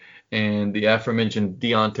Conner and the aforementioned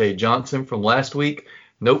Deontay Johnson from last week.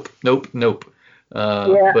 Nope.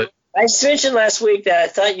 But I mentioned last week that I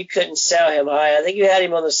thought you couldn't sell him high. I think you had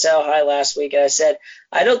him on the sell high last week, and I said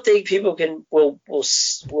I don't think people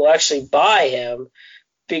will actually buy him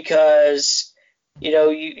because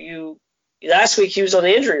you last week he was on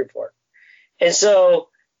the injury report, and so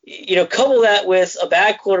couple that with a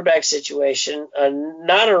bad quarterback situation,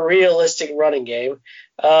 not a realistic running game,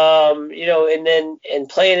 and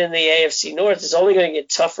playing in the AFC North is only going to get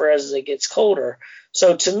tougher as it gets colder.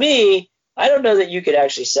 So to me, I don't know that you could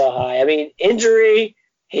actually sell high. I mean, injury,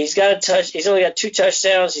 he's only got 2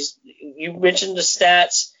 touchdowns. You mentioned the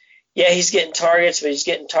stats. Yeah, he's getting targets, but he's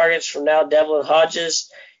getting targets from now Devlin Hodges.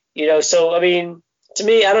 So I mean, to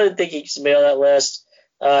me, I don't think he can be on that list.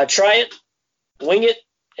 Try it, wing it,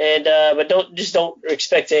 but don't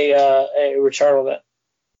expect a return on that.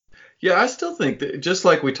 Yeah, I still think that, just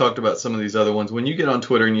like we talked about some of these other ones, when you get on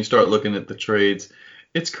Twitter and you start looking at the trades,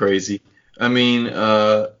 it's crazy. I mean,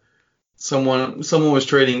 someone was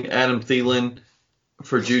trading Adam Thielen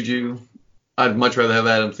for Juju. I'd much rather have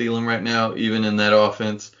Adam Thielen right now, even in that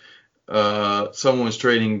offense. Someone was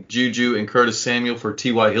trading Juju and Curtis Samuel for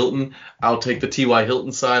T.Y. Hilton. I'll take the T.Y.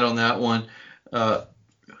 Hilton side on that one.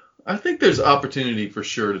 I think there's opportunity for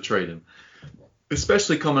sure to trade him,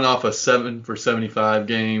 especially coming off a 7 for 75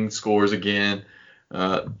 game, scores again.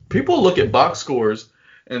 People look at box scores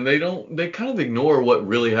and they kind of ignore what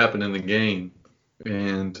really happened in the game.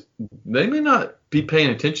 And they may not be paying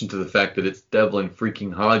attention to the fact that it's Devlin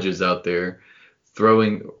freaking Hodges out there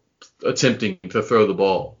attempting to throw the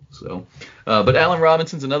ball. So, but Allen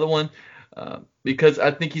Robinson's another one because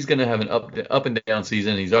I think he's going to have an up and down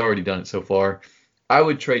season. He's already done it so far. I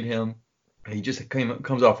would trade him. He just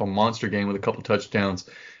comes off a monster game with a couple touchdowns.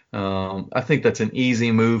 I think that's an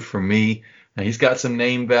easy move for me. He's got some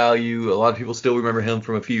name value. A lot of people still remember him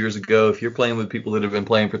from a few years ago. If you're playing with people that have been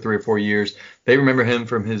playing for 3 or 4 years, they remember him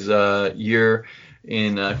from his year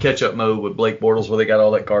in catch-up mode with Blake Bortles, where they got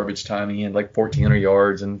all that garbage time. He had like 1,400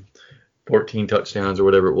 yards and 14 touchdowns or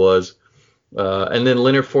whatever it was. And then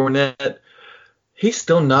Leonard Fournette, he's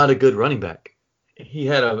still not a good running back. He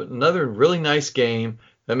had another really nice game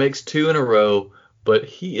that makes 2 in a row, but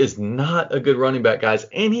he is not a good running back, guys,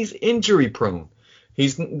 and he's injury prone.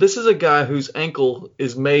 This is a guy whose ankle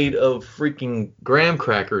is made of freaking graham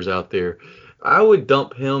crackers out there. I would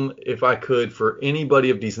dump him if I could for anybody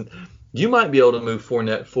of decent. You might be able to move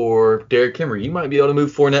Fournette for Derrick Henry. You might be able to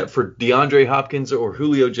move Fournette for DeAndre Hopkins or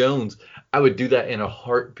Julio Jones. I would do that in a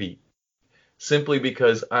heartbeat, simply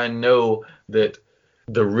because I know that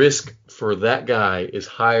the risk for that guy is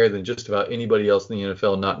higher than just about anybody else in the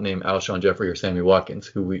NFL not named Alshon Jeffrey or Sammy Watkins,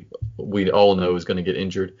 who we all know is going to get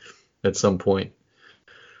injured at some point.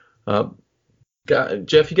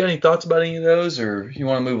 Jeff, you got any thoughts about any of those, or you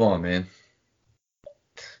want to move on, man?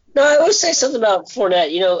 No, I would say something about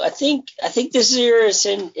Fournette. I think this year is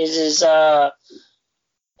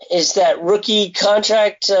that rookie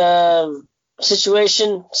contract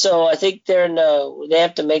situation. So I think they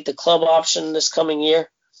have to make the club option this coming year.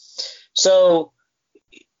 So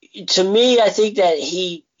to me, I think that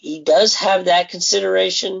he does have that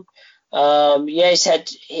consideration. He had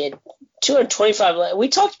 225. We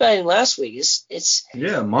talked about him last week. It's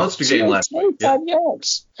monster game last week. 25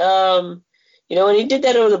 yards. And he did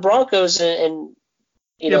that over the Broncos, and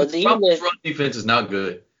the run defense is not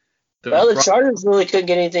good. The Chargers really couldn't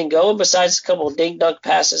get anything going besides a couple of dink-dunk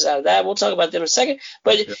passes out of that. We'll talk about them in a second.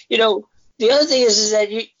 But the other thing is that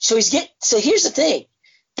so here's the thing: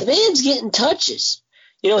 the man's getting touches.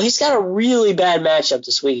 He's got a really bad matchup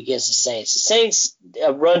this week against the Saints. The Saints'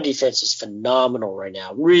 run defense is phenomenal right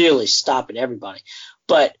now, really stopping everybody.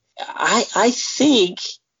 But I think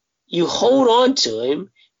you hold on to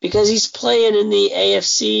him because he's playing in the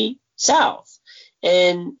AFC South.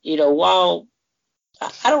 And, while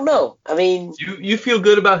I don't know, I mean, you feel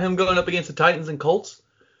good about him going up against the Titans and Colts?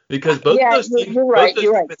 Because both those teams, you're right.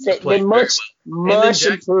 They're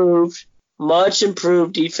much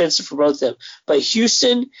improved defensive for both of them. But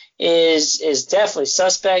Houston is definitely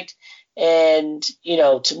suspect. And,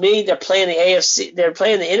 to me, they're playing the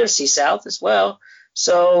NFC South as well.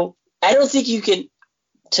 So I don't think you can.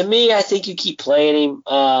 To me, I think you keep playing him.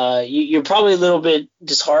 You're probably a little bit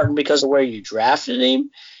disheartened because of where you drafted him.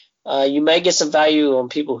 You may get some value on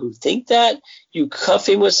people who think that. You cuff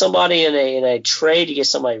him with somebody in a trade to get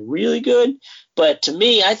somebody really good. But to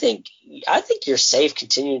me, I think you're safe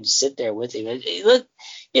continuing to sit there with him.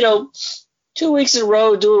 2 weeks in a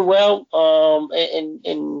row doing well,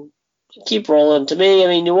 and keep rolling. To me, I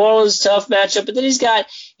mean, New Orleans tough matchup, but then he's got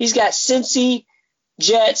Cincy,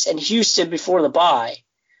 Jets, and Houston before the bye.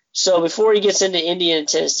 So before he gets into Indy and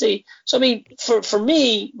Tennessee. So I mean, for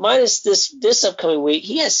me, minus this upcoming week,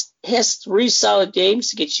 he has 3 solid games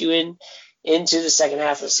to get you into the second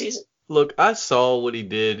half of the season. Look, I saw what he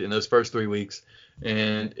did in those first 3 weeks,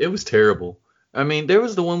 and it was terrible. I mean, there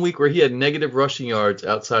was the 1 week where he had negative rushing yards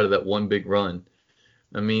outside of that one big run.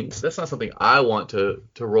 I mean, that's not something I want to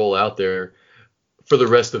roll out there for the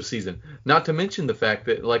rest of the season. Not to mention the fact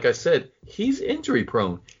that, like I said, he's injury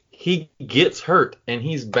prone. He gets hurt, and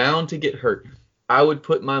he's bound to get hurt. I would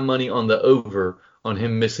put my money on the over on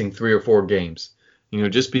him missing 3 or 4 games.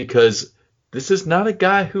 Just because this is not a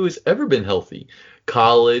guy who has ever been healthy.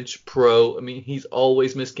 College, pro, he's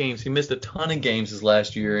always missed games. He missed a ton of games his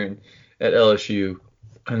last year at LSU,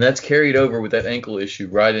 and that's carried over with that ankle issue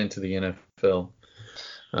right into the NFL.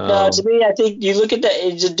 No, to me, I think you look at that.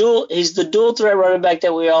 He's the dual threat running back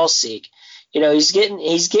that we all seek. He's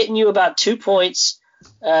getting you about 2 points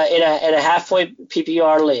in a half-point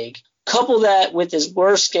PPR league. Couple that with his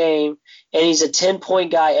worst game, and he's a 10-point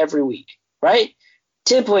guy every week, right?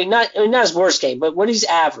 10-point, not his worst game, but when he's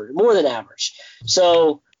average, more than average.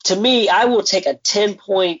 So to me, I will take a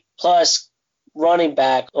 10-point plus running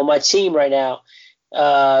back on my team right now.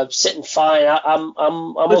 Sitting fine. I'm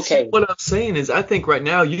okay. What I'm saying is, I think right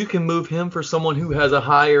now you can move him for someone who has a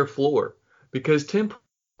higher floor, because 10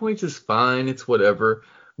 points is fine. It's whatever.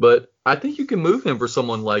 But I think you can move him for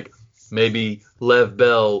someone like maybe Lev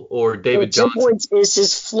Bell or David Johnson. 10 points is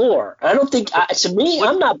his floor. I don't think. To me,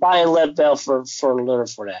 I'm not buying Lev Bell for Leonard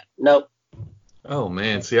Fournette. Nope. Oh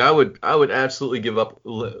man, see, I would absolutely give up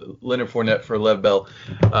Leonard Fournette for Lev Bell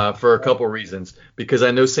for a couple reasons. Because I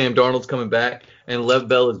know Sam Darnold's coming back, and Lev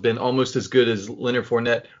Bell has been almost as good as Leonard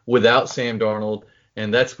Fournette without Sam Darnold,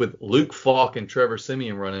 and that's with Luke Falk and Trevor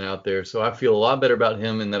Siemian running out there. So I feel a lot better about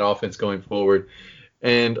him in that offense going forward,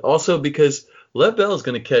 and also because Lev Bell is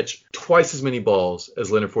going to catch twice as many balls as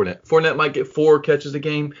Leonard Fournette. Fournette might get 4 catches a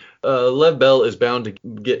game. Lev Bell is bound to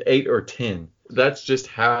get 8 or 10. That's just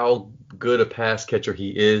how good a pass catcher he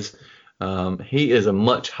is. He is a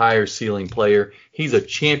much higher ceiling player. He's a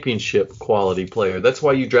championship quality player. That's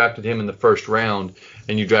why you drafted him in the first round,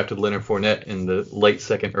 and you drafted Leonard Fournette in the late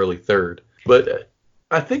second, early third. But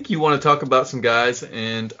I think you want to talk about some guys,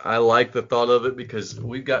 and I like the thought of it because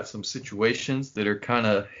we've got some situations that are kind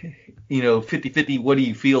of, 50-50. What do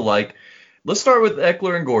you feel like? Let's start with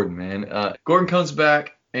Ekeler and Gordon, man. Gordon comes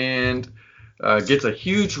back and gets a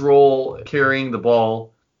huge role carrying the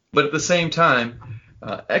ball. But at the same time,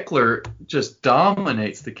 Ekeler just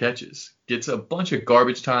dominates the catches, gets a bunch of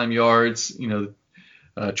garbage time yards,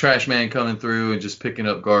 trash man coming through and just picking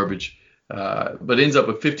up garbage, but ends up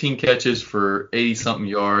with 15 catches for 80-something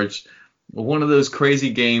yards. One of those crazy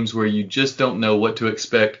games where you just don't know what to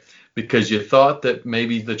expect because you thought that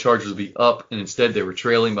maybe the Chargers would be up, and instead they were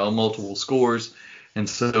trailing by multiple scores, and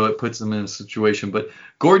so it puts them in a situation. But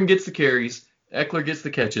Gordon gets the carries, Ekeler gets the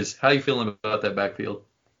catches. How are you feeling about that backfield?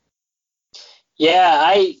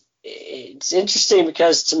 Yeah, it's interesting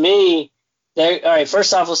because to me, all right,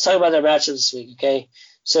 first off, let's talk about their matchup this week, okay?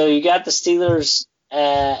 So you got the Steelers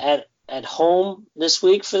at home this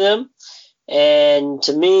week for them. And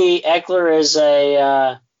to me, Ekeler is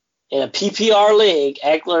in a PPR league,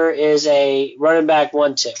 Ekeler is a running back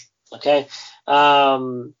 1-2, okay? I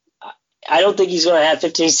don't think he's going to have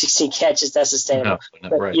 15, 16 catches. That's sustainable. No,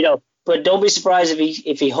 but, right. But don't be surprised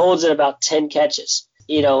if he holds at about 10 catches,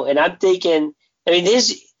 and I'm thinking,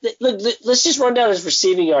 let's just run down his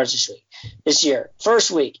receiving yards this year. First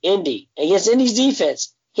week, Indy. Against Indy's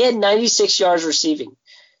defense, he had 96 yards receiving.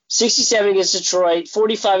 67 against Detroit,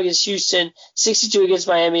 45 against Houston, 62 against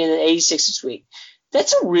Miami, and then 86 this week.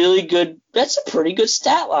 That's a pretty good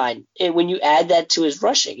stat line when you add that to his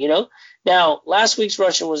rushing, Now, last week's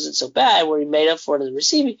rushing wasn't so bad where he made up for it in the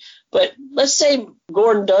receiving, but let's say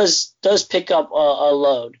Gordon does pick up a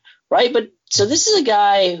load, right? But so this is a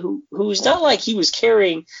guy who's not like he was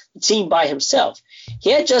carrying the team by himself.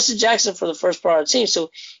 He had Justin Jackson for the first part of the team, so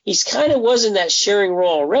he's kind of was in that sharing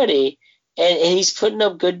role already, and he's putting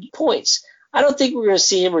up good points. I don't think we're going to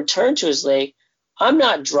see him return to his league. I'm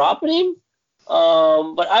not dropping him,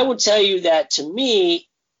 but I would tell you that to me,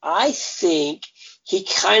 I think he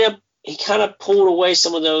kind of pulled away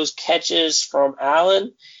some of those catches from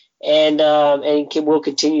Allen, and will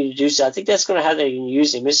continue to do so. I think that's going to how they're going to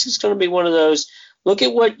use him. This is going to be one of those. Look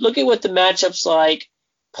at what the matchup's like.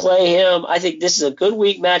 Play him. I think this is a good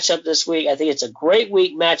week matchup this week. I think it's a great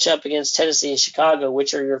week matchup against Tennessee and Chicago,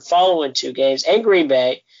 which are your following 2 games, and Green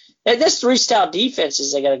Bay. And that's 3 stout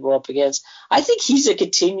defenses they got to go up against. I think he's a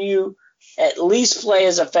continue at least play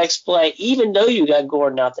as a flex play, even though you got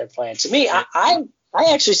Gordon out there playing. To me, I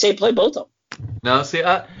actually say play both of them. Now, see,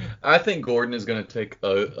 I think Gordon is going to take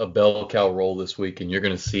a bell cow role this week, and you're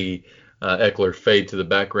going to see Ekeler fade to the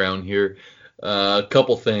background here. A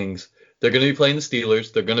couple things. They're going to be playing the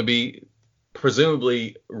Steelers. They're going to be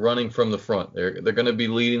presumably running from the front. They're going to be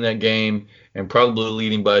leading that game and probably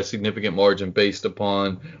leading by a significant margin based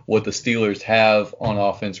upon what the Steelers have on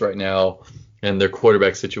offense right now and their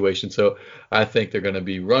quarterback situation. So I think they're going to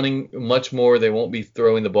be running much more. They won't be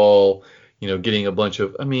throwing the ball, getting a bunch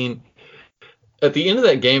of. I mean, at the end of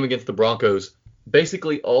that game against the Broncos,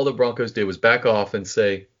 basically all the Broncos did was back off and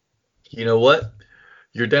say, you know what?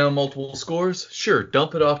 You're down multiple scores? Sure,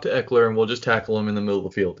 dump it off to Eckler and we'll just tackle him in the middle of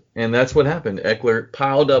the field. And that's what happened. Eckler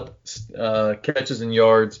piled up catches and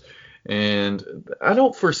yards, and I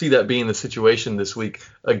don't foresee that being the situation this week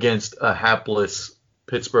against a hapless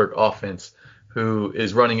Pittsburgh offense who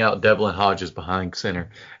is running out Devlin Hodges behind center.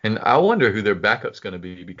 And I wonder who their backup's going to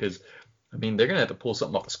be because, I mean, they're going to have to pull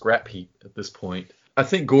something off the scrap heap at this point. I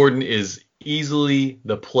think Gordon is easily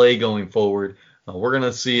the play going forward. We're going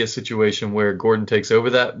to see a situation where Gordon takes over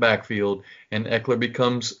that backfield and Eckler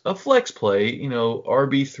becomes a flex play,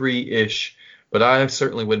 RB3-ish. But I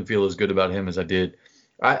certainly wouldn't feel as good about him as I did.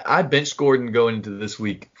 I benched Gordon going into this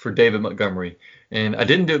week for David Montgomery. And I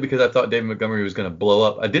didn't do it because I thought David Montgomery was going to blow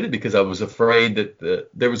up. I did it because I was afraid that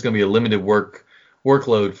there was going to be a limited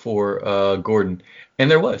workload for Gordon.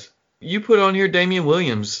 And there was. You put on here Damian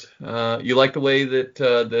Williams. You like the way that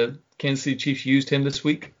the Kansas City Chiefs used him this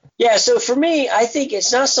week? Yeah, so for me, I think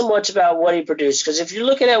it's not so much about what he produced, because if you're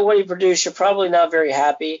looking at what he produced, you're probably not very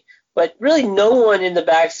happy. But really no one in the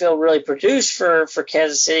backfield really produced for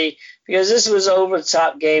Kansas City, because this was an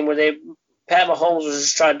over-the-top game where Pat Mahomes was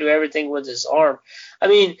just trying to do everything with his arm. I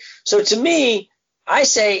mean, so to me, I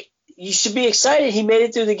say you should be excited he made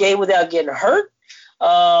it through the game without getting hurt.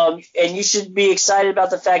 And you should be excited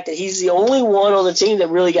about the fact that he's the only one on the team that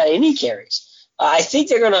really got any carries. I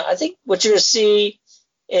think what you're going to see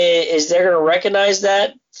is they're going to recognize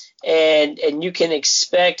that, and you can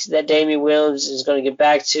expect that Damian Williams is going to get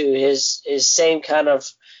back to his same kind of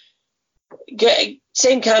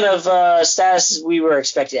status as we were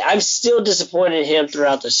expecting. I'm still disappointed in him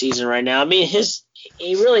throughout the season right now. I mean,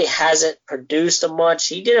 he really hasn't produced much.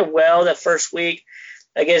 He did it well that first week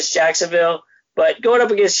against Jacksonville, but going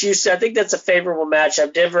up against Houston, I think that's a favorable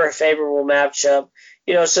matchup. Denver, a favorable matchup.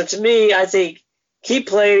 So to me, I think keep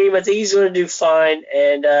playing him. I think he's going to do fine,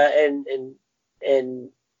 and I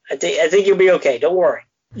think you'll be okay. Don't worry.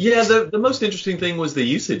 Yeah, the most interesting thing was the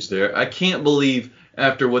usage there. I can't believe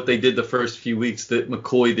after what they did the first few weeks that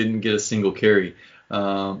McCoy didn't get a single carry.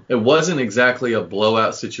 It wasn't exactly a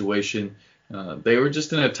blowout situation. They were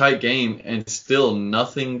just in a tight game and still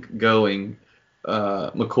nothing going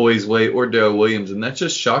McCoy's way or Darrell Williams, and that's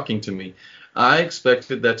just shocking to me. I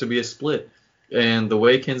expected that to be a split. And the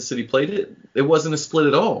way Kansas City played it, it wasn't a split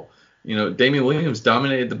at all. Damian Williams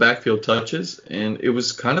dominated the backfield touches, and it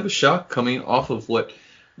was kind of a shock coming off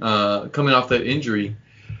that injury.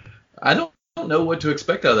 I don't know what to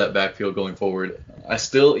expect out of that backfield going forward. I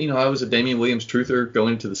still, I was a Damian Williams truther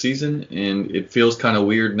going into the season, and it feels kind of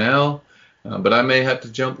weird now. But I may have to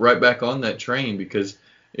jump right back on that train, because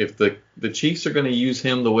if the Chiefs are going to use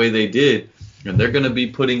him the way they did, and they're going to be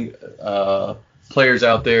putting players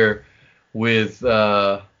out there with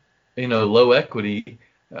low equity,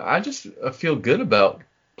 I just feel good about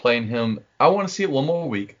playing him. I want to see it one more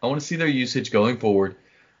week. I want to see their usage going forward.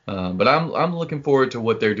 But I'm looking forward to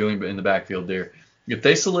what they're doing in the backfield there. If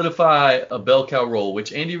they solidify a bell cow role,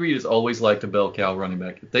 which Andy Reid has always liked a bell cow running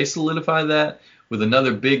back, if they solidify that with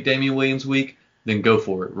another big Damian Williams week, then go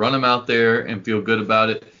for it. Run him out there and feel good about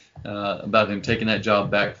it, about him taking that job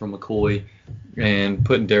back from McCoy and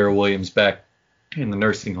putting Darrell Williams back in the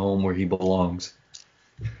nursing home where he belongs.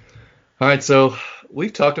 All right, so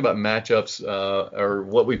we've talked about matchups or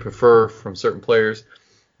what we prefer from certain players,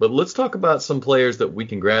 but let's talk about some players that we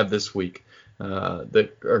can grab this week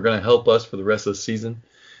that are going to help us for the rest of the season.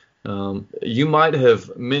 You might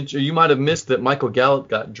have missed that Michael Gallup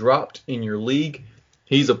got dropped in your league.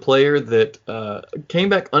 He's a player that came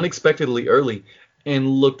back unexpectedly early and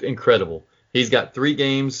looked incredible. He's got 3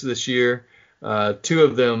 games this year. 2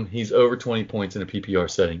 of them, he's over 20 points in a PPR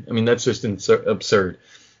setting. I mean, that's just absurd.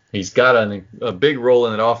 He's got a big role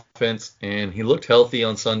in that offense, and he looked healthy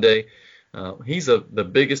on Sunday. He's the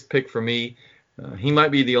biggest pick for me. He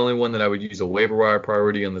might be the only one that I would use a waiver wire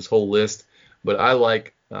priority on this whole list, but I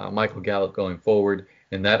like Michael Gallup going forward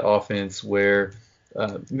in that offense where,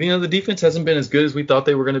 the defense hasn't been as good as we thought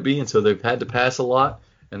they were going to be, and so they've had to pass a lot,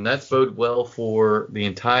 and that's boded well for the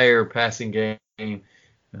entire passing game.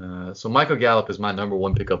 So Michael Gallup is my number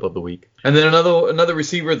 1 pickup of the week. And then another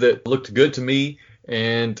receiver that looked good to me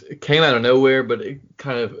and came out of nowhere, but it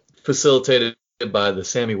kind of facilitated by the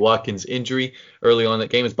Sammy Watkins injury early on in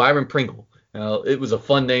that game is Byron Pringle. Now, it was a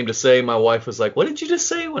fun name to say. My wife was like, "What did you just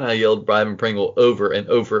say?" when I yelled Byron Pringle over and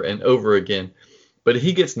over and over again. But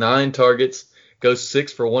he gets 9 targets, goes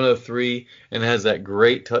 6 for 103, and has that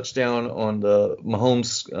great touchdown on the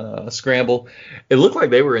Mahomes scramble. It looked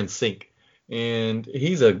like they were in sync. and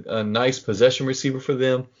he's a nice possession receiver for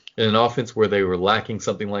them in an offense where they were lacking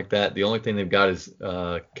something like that. The only thing they've got is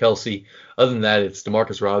Kelsey. Other than that, it's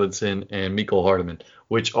Demarcus Robinson and Mecole Hardman,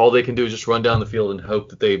 which all they can do is just run down the field and hope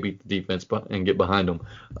that they beat the defense and get behind them.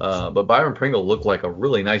 But Byron Pringle looked like a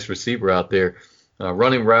really nice receiver out there,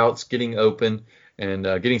 running routes, getting open, and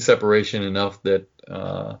getting separation enough that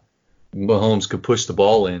Mahomes could push the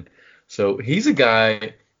ball in. So he's a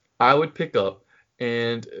guy I would pick up.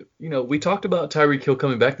 And, we talked about Tyreek Hill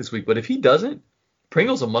coming back this week, but if he doesn't,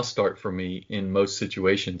 Pringle's a must start for me in most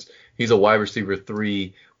situations. He's a wide receiver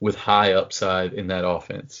 3 with high upside in that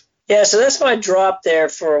offense. Yeah, so that's my drop there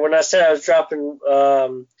for when I said I was dropping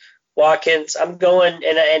Watkins. I'm going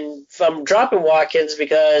and I'm dropping Watkins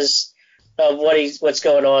because of what's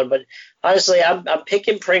going on. But honestly, I'm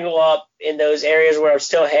picking Pringle up in those areas where I'm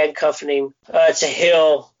still handcuffing him to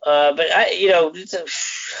Hill. But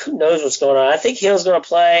who knows what's going on? I think Hill's going to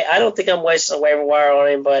play. I don't think I'm wasting a waiver wire on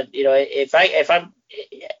him. But if I'm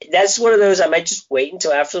that's one of those I might just wait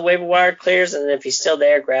until after the waiver wire clears, and then if he's still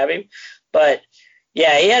there, grab him. But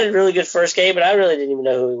yeah, he had a really good first game, but I really didn't even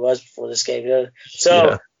know who he was before this game.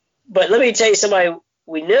 So, yeah. But let me tell you somebody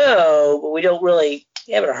we know, but we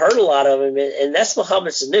haven't heard a lot of him, and that's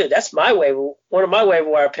Mohamed Sanu. That's one of my waiver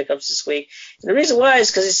wire pickups this week. And the reason why is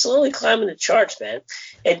because he's slowly climbing the charts, man.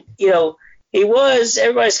 And everybody's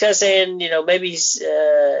kind of saying, maybe he's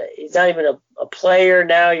not even a player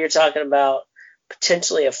now. You're talking about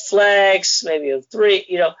potentially a flex, maybe a 3.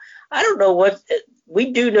 I don't know what.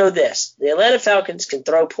 We do know this. The Atlanta Falcons can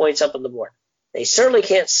throw points up on the board. They certainly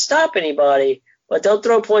can't stop anybody, but they'll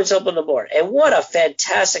throw points up on the board. And what a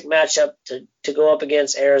fantastic matchup to go up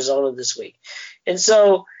against Arizona this week. And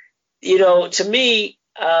so, to me,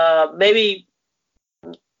 maybe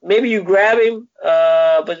you grab him,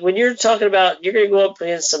 but when you're talking about you're going to go up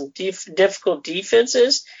against some difficult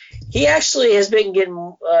defenses, he actually has been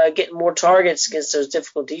getting more targets against those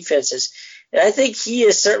difficult defenses. And I think he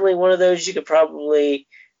is certainly one of those you could probably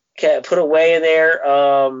put away in there.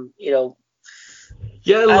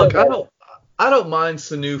 Yeah, look, I don't mind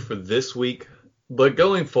Sanu for this week, but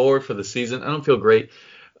going forward for the season, I don't feel great.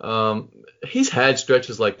 He's had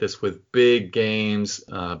stretches like this with big games,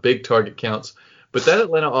 big target counts, but that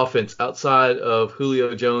Atlanta offense outside of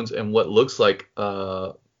Julio Jones and what looks like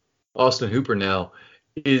Austin Hooper now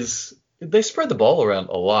they spread the ball around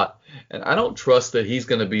a lot, and I don't trust that he's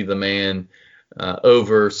going to be the man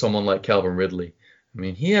over someone like Calvin Ridley. I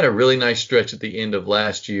mean, he had a really nice stretch at the end of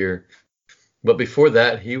last year, but before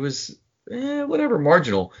that he was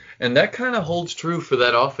marginal, and that kind of holds true for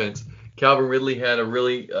that offense. Calvin Ridley had a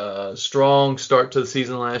really strong start to the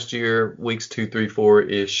season last year, weeks 2, 3,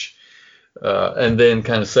 4-ish, and then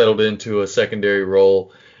kind of settled into a secondary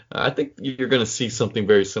role. I think you're going to see something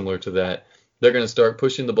very similar to that. They're going to start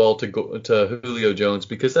pushing the ball to Julio Jones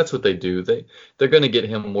because that's what they do. They're going to get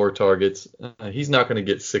him more targets. He's not going to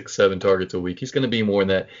get 6, 7 targets a week. He's going to be more in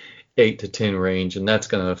that 8 to 10 range, and that's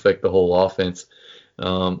going to affect the whole offense.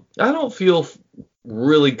 I don't feel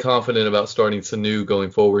really confident about starting Sanu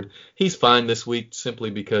going forward. He's fine this week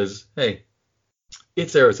simply because, hey,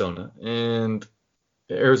 it's Arizona, and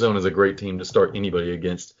Arizona is a great team to start anybody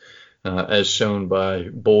against, as shown by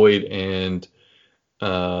Boyd and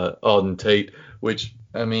Auden Tate, which,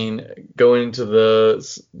 I mean, going into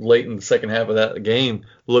the late in the second half of that game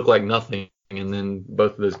looked like nothing. And then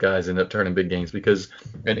both of those guys end up turning big games because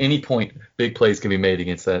at any point, big plays can be made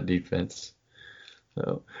against that defense.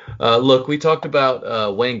 So, look, we talked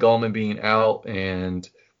about Wayne Gallman being out and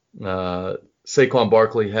Saquon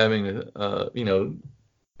Barkley having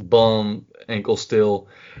bum ankle still.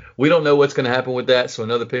 We don't know what's going to happen with that. So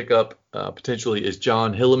another pickup potentially is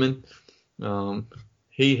John Hilliman.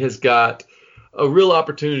 He has got a real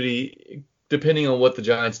opportunity depending on what the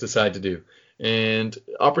Giants decide to do. And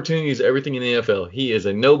opportunity is everything in the NFL. He is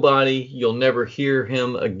a nobody. You'll never hear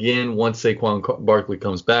him again once Saquon Barkley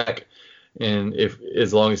comes back, and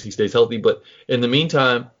as long as he stays healthy. But in the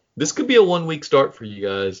meantime, this could be a 1-week start for you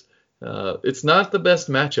guys. It's not the best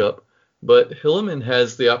matchup, but Hilliman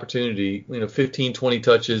has the opportunity, 15, 20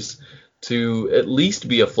 touches to at least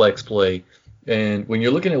be a flex play. And when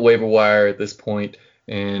you're looking at waiver wire at this point,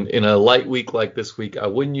 and in a light week like this week, I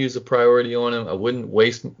wouldn't use a priority on him. I wouldn't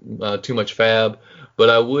waste too much fab, but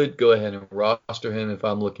I would go ahead and roster him if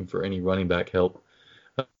I'm looking for any running back help.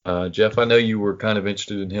 Jeff, I know you were kind of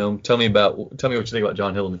interested in him. Tell me what you think about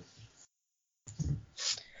John Hilliman.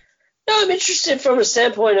 No, I'm interested from a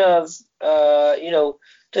standpoint of,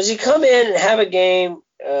 does he come in and have a game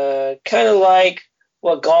kind of like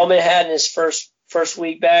what Gallman had in his first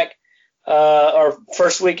week back? Or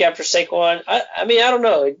first week after Saquon. I mean, I don't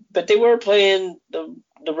know, but they were playing the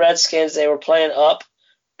the Redskins, they were playing up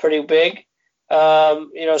pretty big.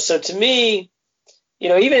 So to me,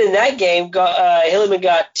 even in that game, Hilliman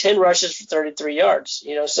got 10 rushes for 33 yards.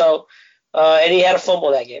 And he had a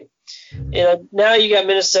fumble that game. Now you got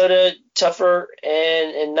Minnesota tougher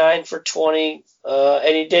and 9 for 20,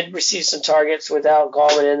 and he did receive some targets without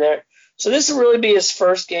Gallman in there. So this will really be his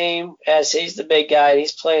first game as he's the big guy and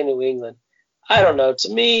he's playing New England. I don't know.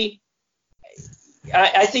 To me,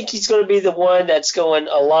 I think he's going to be the one that's going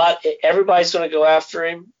a lot. Everybody's going to go after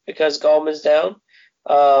him because Gallman's down,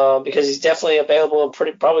 because he's definitely available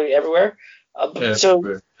and probably everywhere.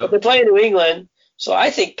 So they're playing New England. So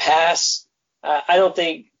I think pass. I don't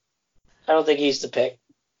think he's the pick.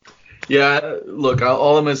 Yeah, look,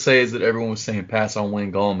 all I'm going to say is that everyone was saying pass on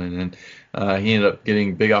Wayne Gallman, and he ended up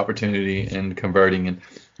getting big opportunity and converting. And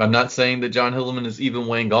I'm not saying that John Hilliman is even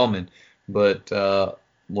Wayne Gallman, but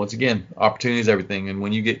once again, opportunity is everything. And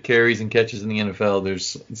when you get carries and catches in the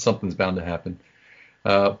NFL, something's bound to happen.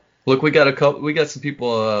 Look, we got some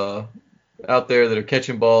people out there that are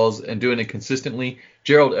catching balls and doing it consistently.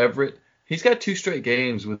 Gerald Everett, he's got 2 straight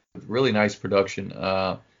games with really nice production.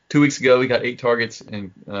 2 weeks ago, he got 8 targets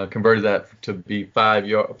and converted that to be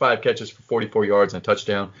 5 catches for 44 yards and a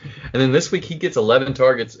touchdown. And then this week, he gets 11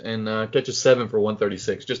 targets and catches 7 for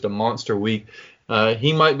 136. Just a monster week.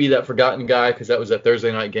 He might be that forgotten guy because that was that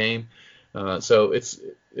Thursday night game. So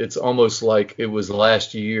it's almost like it was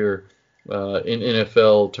last year in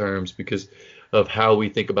NFL terms because of how we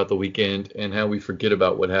think about the weekend and how we forget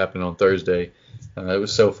about what happened on Thursday. It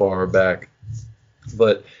was so far back.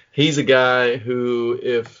 But he's a guy who,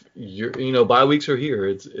 if bye weeks are here,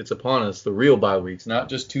 it's upon us, the real bye weeks, not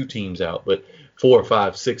just 2 teams out, but 4,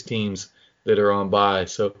 5, 6 teams that are on bye.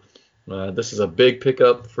 So this is a big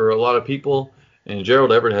pickup for a lot of people, and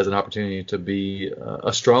Gerald Everett has an opportunity to be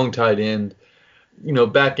a strong tight end,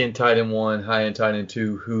 back end tight end 1, high end tight end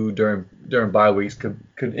 2, who during bye weeks could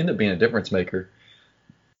end up being a difference maker.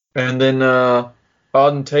 And then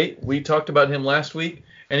Auden Tate, we talked about him last week.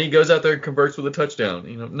 And he goes out there and converts with a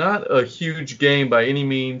touchdown. Not a huge game by any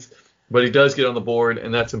means, but he does get on the board,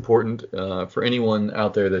 and that's important for anyone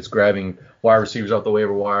out there that's grabbing wide receivers off the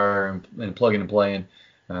waiver wire and plugging and playing.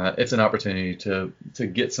 It's an opportunity to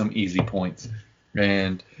get some easy points.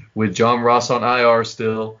 And with John Ross on IR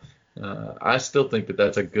still, I still think that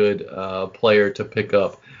that's a good player to pick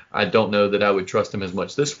up. I don't know that I would trust him as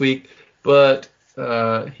much this week, but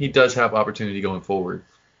he does have opportunity going forward.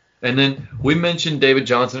 And then we mentioned David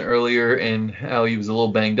Johnson earlier and how he was a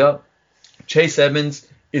little banged up. Chase Edmonds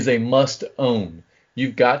is a must-own.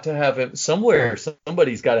 You've got to have him somewhere.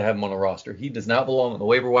 Somebody's got to have him on the roster. He does not belong on the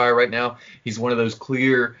waiver wire right now. He's one of those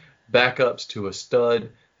clear backups to a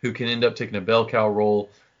stud who can end up taking a bell cow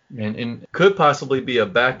role and could possibly be a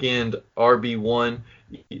back-end RB1,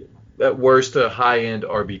 at worst a high-end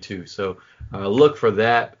RB2. So look for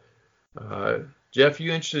that. Jeff,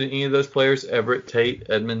 you interested in any of those players? Everett, Tate,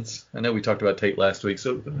 Edmonds? I know we talked about Tate last week.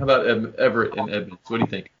 So how about Everett and Edmonds? What do you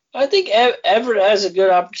think? I think Everett has a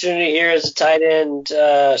good opportunity here as a tight end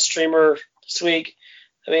streamer this week.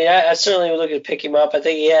 I mean, I certainly would look to pick him up. I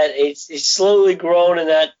think he's slowly grown in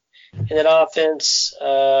that offense.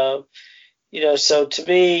 So to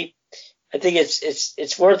me, I think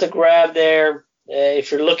it's worth a grab there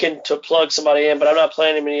if you're looking to plug somebody in. But I'm not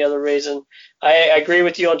playing him any other reason. I agree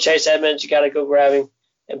with you on Chase Edmonds. You got to go grab him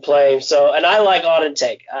and play him. So, and I like Auden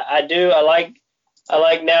Tate. I do. I like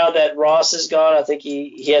now that Ross is gone. I think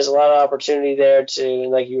he has a lot of opportunity there to,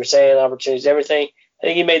 like you were saying, opportunities, everything. I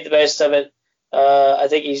think he made the best of it. I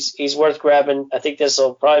think he's worth grabbing. I think this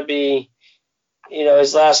will probably be,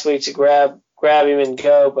 his last week to grab him and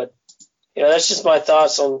go. But that's just my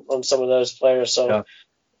thoughts on some of those players. So. Yeah.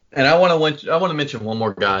 And I want to mention one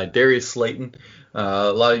more guy, Darius Slayton.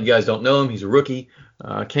 A lot of you guys don't know him. He's a rookie.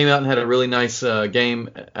 Came out and had a really nice game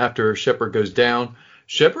after Shepard goes down.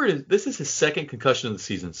 Shepard, this is his 2nd concussion of the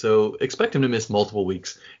season, so expect him to miss multiple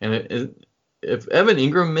weeks. And if Evan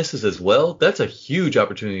Ingram misses as well, that's a huge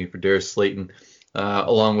opportunity for Darius Slayton,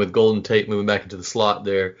 along with Golden Tate moving back into the slot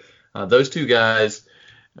there. Those 2 guys.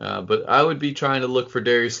 But I would be trying to look for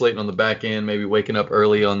Darius Slayton on the back end, maybe waking up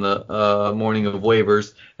early on the morning of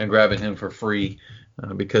waivers and grabbing him for free.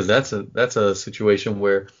 Because that's a situation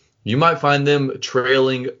where you might find them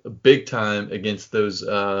trailing big time against those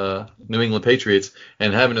New England Patriots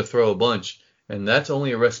and having to throw a bunch. And that's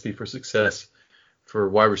only a recipe for success for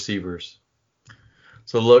wide receivers.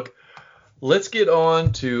 So look, let's get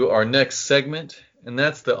on to our next segment, and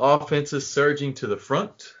that's the offenses surging to the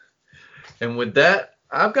front. And with that,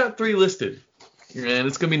 I've got 3 listed. And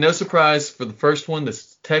it's going to be no surprise for the first one, the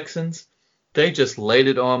Texans. They just laid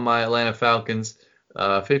it on my Atlanta Falcons.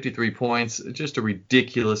 53 points, just a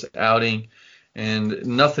ridiculous outing, and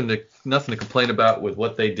nothing to complain about with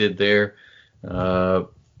what they did there.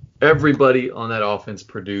 Everybody on that offense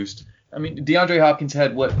produced. I mean, DeAndre Hopkins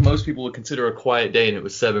had what most people would consider a quiet day, and it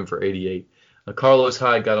was 7 for 88. Carlos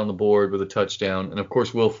Hyde got on the board with a touchdown, and of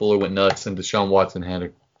course Will Fuller went nuts, and Deshaun Watson had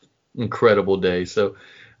an incredible day. So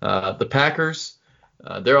the Packers,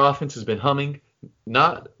 their offense has been humming,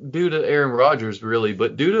 not due to Aaron Rodgers really,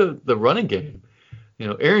 but due to the running game.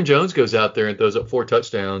 Aaron Jones goes out there and throws up 4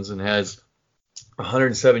 touchdowns and has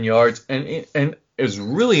 107 yards, and is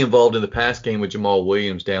really involved in the pass game with Jamal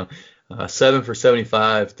Williams down 7 for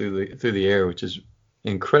 75 through the air, which is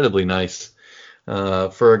incredibly nice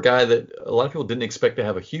for a guy that a lot of people didn't expect to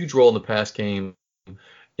have a huge role in the pass game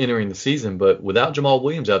entering the season. But without Jamal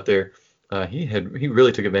Williams out there, he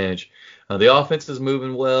really took advantage. The offense is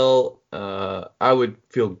moving well. I would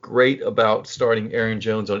feel great about starting Aaron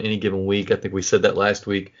Jones on any given week. I think we said that last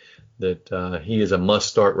week, that he is a must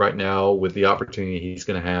start right now with the opportunity he's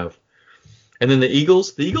going to have. And then the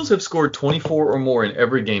Eagles have scored 24 or more in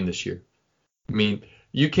every game this year. I mean,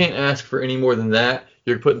 you can't ask for any more than that.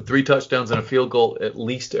 You're putting 3 touchdowns and a field goal at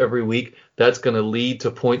least every week. That's going to lead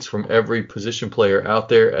to points from every position player out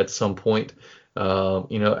there at some point.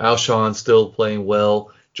 Alshon's still playing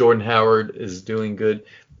well. Jordan Howard is doing good.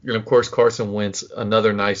 And, of course, Carson Wentz,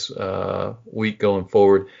 another nice week going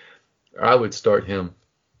forward. I would start him.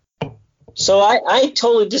 So I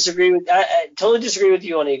totally disagree with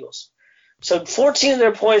you on Eagles. So 14 of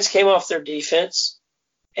their points came off their defense.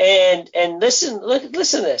 And listen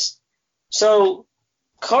to this. So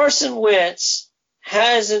Carson Wentz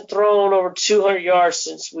hasn't thrown over 200 yards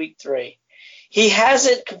since week 3. He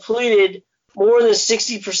hasn't completed more than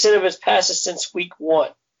 60% of his passes since week 1.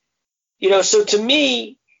 So to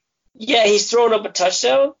me, yeah, he's throwing up a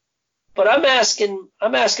touchdown, but I'm asking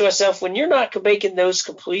myself, when you're not making those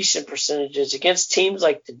completion percentages against teams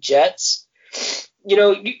like the Jets, you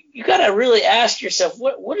got to really ask yourself,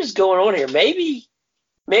 what is going on here? Maybe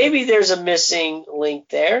there's a missing link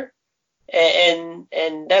there, and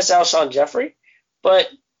that's Alshon Jeffrey. But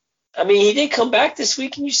I mean, he did come back this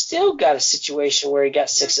week, and you still got a situation where he got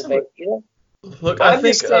 6 of 8. Look, I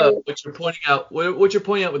think what you're pointing out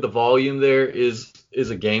with the volume there is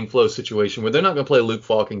a game flow situation where they're not going to play Luke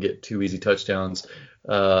Falk and get 2 easy touchdowns.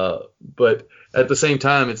 But at the same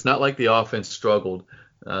time, it's not like the offense struggled.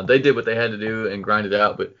 They did what they had to do and grind it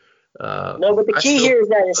out. But no, but the key here is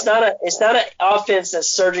that it's not an offense that's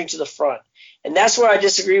surging to the front, and that's where I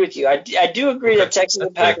disagree with you. I do agree that Texans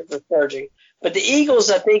and Packers are surging, but the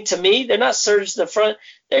Eagles, I think, to me, they're not surging to the front.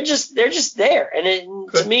 They're just there, and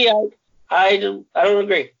to me, I don't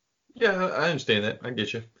agree. Yeah, I understand that. I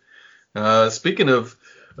get you. Speaking of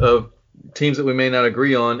teams that we may not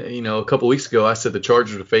agree on, a couple weeks ago I said the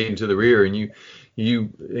Chargers are fading to the rear, and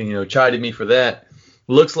you chided me for that.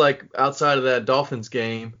 Looks like outside of that Dolphins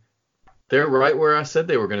game, they're right where I said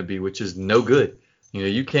they were going to be, which is no good.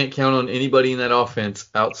 You can't count on anybody in that offense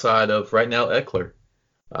outside of right now Eckler.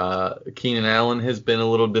 Keenan Allen has been a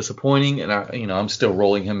little disappointing, and I'm still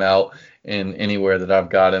rolling him out in anywhere that I've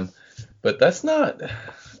got him. But that's not,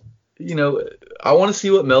 I want to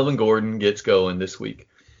see what Melvin Gordon gets going this week.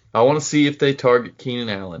 I want to see if they target Keenan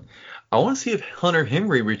Allen. I want to see if Hunter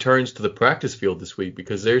Henry returns to the practice field this week,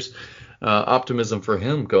 because there's optimism for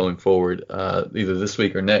him going forward, either this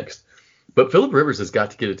week or next. But Phillip Rivers has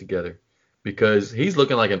got to get it together, because he's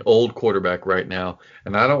looking like an old quarterback right now,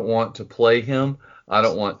 and I don't want to play him.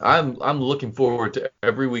 I'm looking forward to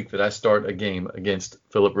every week that I start a game against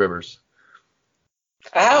Phillip Rivers.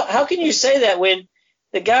 How can you say that when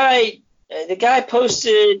the guy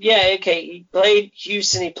posted, he played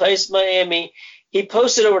Houston, he plays Miami, he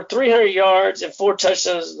posted over 300 yards and 4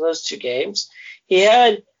 touchdowns in those 2 games. He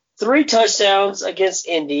had 3 touchdowns against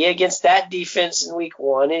Indy, against that defense in week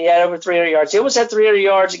 1, and he had over 300 yards. He almost had 300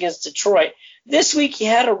 yards against Detroit. This week he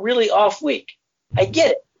had a really off week. I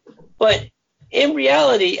get it. But in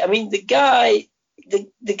reality, I mean, the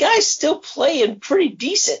guy's still playing pretty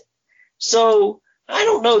decent. So I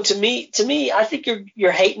don't know. To me, I think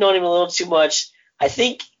you're hating on him a little too much. I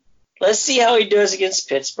think let's see how he does against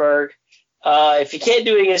Pittsburgh. If he can't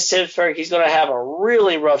do it against Pittsburgh, he's going to have a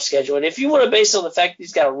really rough schedule. And if you want to base it on the fact that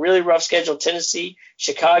he's got a really rough schedule, Tennessee,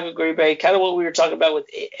 Chicago, Green Bay, kind of what we were talking about with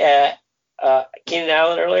Keenan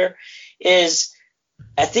Allen earlier, is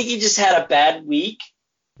I think he just had a bad week.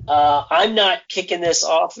 I'm not kicking this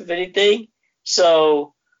off of anything.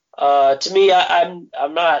 So to me, I'm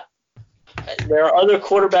not. There are other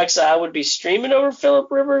quarterbacks that I would be streaming over Phillip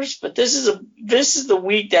Rivers, but this is the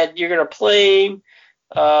week that you're going to play him,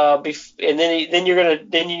 and then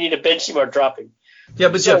you need to bench him or drop him. Yeah,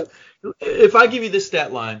 but Jeff, if I give you this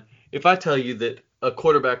stat line, if I tell you that a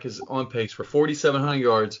quarterback is on pace for 4,700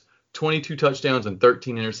 yards, 22 touchdowns, and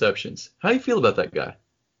 13 interceptions, how do you feel about that guy?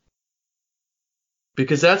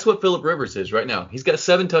 Because that's what Phillip Rivers is right now. He's got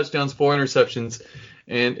 7 touchdowns, 4 interceptions,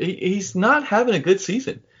 and he's not having a good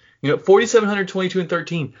season. 4,700, 22, and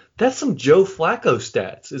 13. That's some Joe Flacco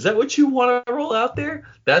stats. Is that what you want to roll out there?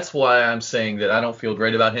 That's why I'm saying that I don't feel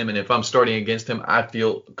great about him. And if I'm starting against him, I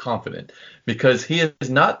feel confident because he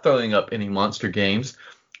is not throwing up any monster games.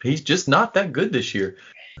 He's just not that good this year.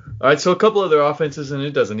 All right, so a couple other offenses, and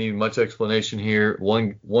it doesn't need much explanation here.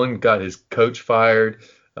 One got his coach fired.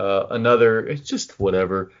 Another, it's just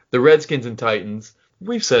whatever. The Redskins and Titans.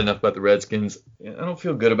 We've said enough about the Redskins. I don't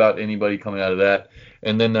feel good about anybody coming out of that.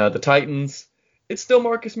 And then the Titans, it's still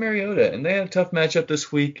Marcus Mariota, and they had a tough matchup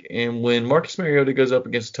this week. And when Marcus Mariota goes up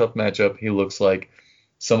against a tough matchup, he looks like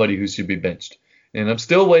somebody who should be benched. And I'm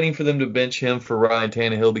still waiting for them to bench him for Ryan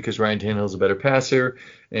Tannehill because Ryan Tannehill is a better passer,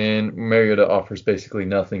 and Mariota offers basically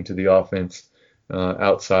nothing to the offense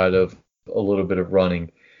outside of a little bit of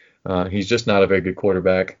running. He's just not a very good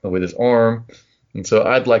quarterback with his arm. And so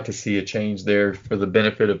I'd like to see a change there for the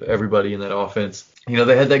benefit of everybody in that offense.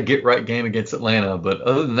 They had that get-right game against Atlanta, but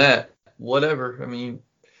other than that, whatever. I mean,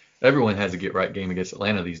 everyone has a get-right game against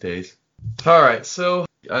Atlanta these days. All right, so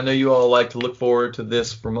I know you all like to look forward to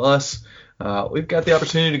this from us. We've got the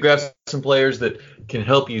opportunity to grab some players that can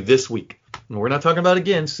help you this week. And we're not talking about,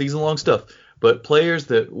 again, season-long stuff, but players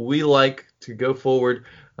that we like to go forward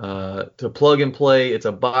to plug and play. It's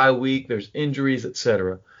a bye week. There's injuries,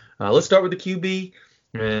 etc. Let's start with the QB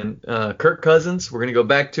and Kirk Cousins. We're going to go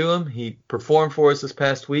back to him. He performed for us this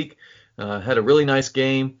past week, had a really nice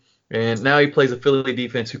game, and now he plays a Philly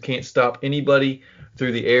defense who can't stop anybody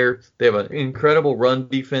through the air. They have an incredible run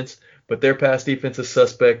defense, but their pass defense is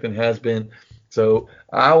suspect and has been. So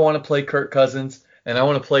I want to play Kirk Cousins, and I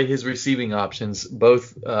want to play his receiving options,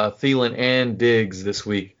 both Thielen and Diggs this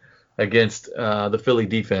week against the Philly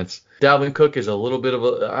defense. Dalvin Cook is a little bit of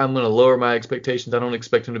I'm going to lower my expectations. I don't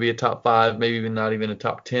expect him to be a top 5, maybe even not even a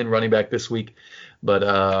top 10 running back this week.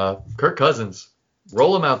 But Kirk Cousins,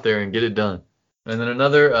 roll him out there and get it done. And then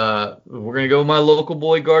another, we're going to go with my local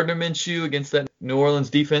boy Gardner Minshew against that New Orleans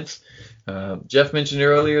defense. Jeff mentioned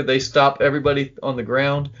earlier they stop everybody on the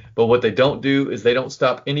ground, but what they don't do is they don't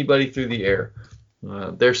stop anybody through the air.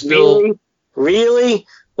 They're still Really?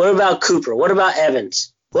 What about Cooper? What about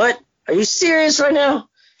Evans? What? Are you serious right now?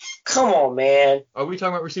 Come on, man. Are we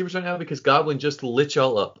talking about receivers right now? Because Godwin just lit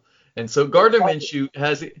y'all up. And so Gardner Minshew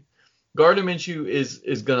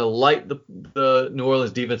is going to light the New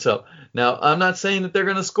Orleans defense up. Now, I'm not saying that they're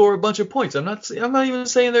going to score a bunch of points. I'm not even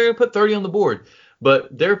saying they're going to put 30 on the board.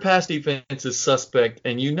 But their pass defense is suspect,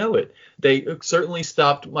 and you know it. They certainly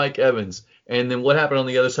stopped Mike Evans. And then what happened on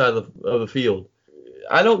the other side of the field?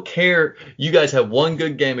 I don't care. You guys have one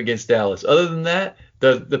good game against Dallas. Other than that,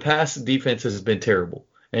 the pass defense has been terrible.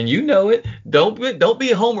 And you know it. Don't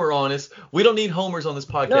be a homer on us. We don't need homers on this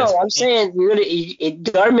podcast. No, I'm saying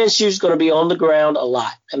Gardner Minshew is going to be on the ground a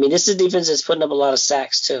lot. I mean, this is a defense that's putting up a lot of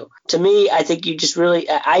sacks too. To me, I think you just really –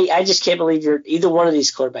 I just can't believe you're either one of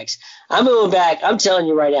these quarterbacks. I'm going back. I'm telling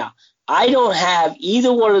you right now, I don't have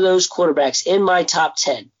either one of those quarterbacks in my top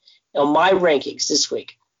 10 on my rankings this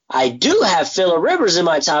week. I do have Phillip Rivers in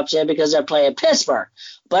my top 10 because they're playing Pittsburgh.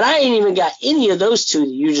 But I ain't even got any of those two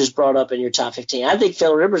that you just brought up in your top 15. I think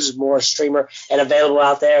Phillip Rivers is more a streamer and available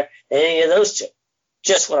out there than any of those two.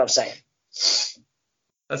 Just what I'm saying.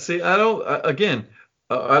 I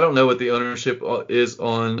don't know what the ownership is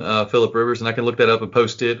on Phillip Rivers, and I can look that up and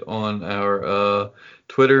post it on our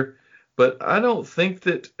Twitter. But I don't think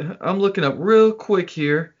that – I'm looking up real quick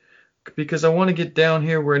here because I want to get down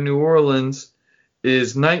here where New Orleans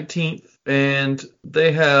is 19th. And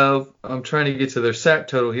they have – I'm trying to get to their sack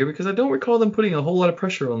total here because I don't recall them putting a whole lot of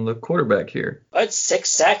pressure on the quarterback here. That's 6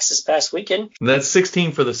 sacks this past weekend. And that's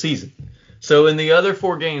 16 for the season. So in the other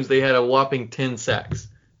 4 games, they had a whopping 10 sacks,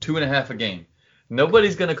 2.5 a game.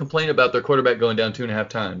 Nobody's going to complain about their quarterback going down 2.5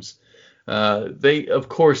 times. They, of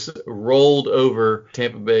course, rolled over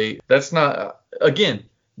Tampa Bay. That's not – again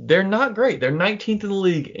 – they're not great. They're 19th in the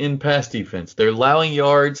league in pass defense. They're allowing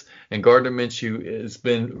yards, and Gardner Minshew has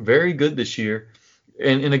been very good this year.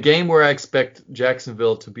 And in a game where I expect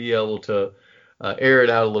Jacksonville to be able to air it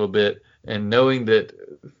out a little bit, and knowing that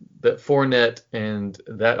Fournette and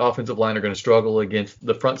that offensive line are going to struggle against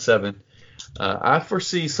the front 7, I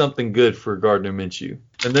foresee something good for Gardner Minshew.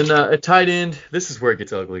 And then at tight end, this is where it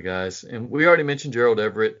gets ugly, guys. And we already mentioned Gerald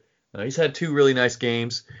Everett. He's had 2 really nice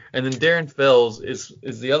games. And then Darren Fells is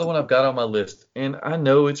the other one I've got on my list. And I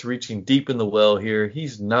know it's reaching deep in the well here.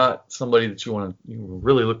 He's not somebody that you want to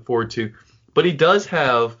really look forward to. But he does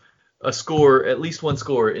have a score, at least one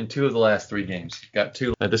score in 2 of the last 3 games. Got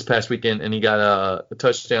 2 this past weekend, and he got a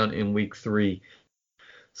touchdown in week 3.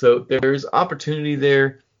 So there's opportunity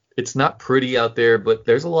there. It's not pretty out there, but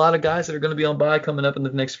there's a lot of guys that are going to be on bye coming up in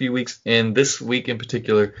the next few weeks. And this week in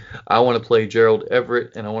particular, I want to play Gerald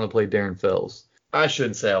Everett and I want to play Darren Fells. I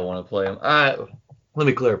shouldn't say I want to play him. Let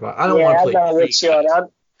me clarify. I don't want to play. I'm not with you on.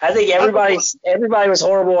 I think everybody was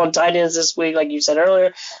horrible on tight ends this week, like you said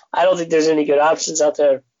earlier. I don't think there's any good options out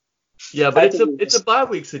there. Yeah, but it's a bye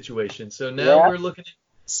week situation. So now we're looking at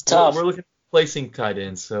it's tough. We're looking at placing tight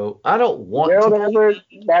ends. So I don't want Gerald to. Everett,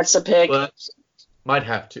 that's a pick. But might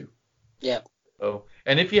have to. Yeah. Oh,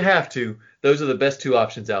 and if you have to, those are the best 2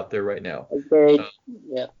 options out there right now. Okay.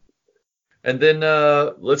 Yeah. And then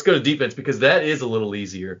let's go to defense because that is a little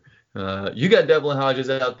easier. You got Devlin Hodges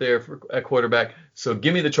out there at quarterback, so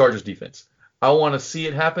give me the Chargers defense. I want to see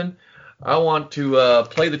it happen. I want to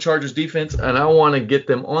play the Chargers defense, and I want to get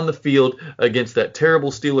them on the field against that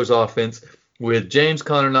terrible Steelers offense with James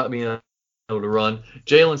Conner not being able to run,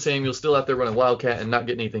 Jalen Samuel still out there running Wildcat and not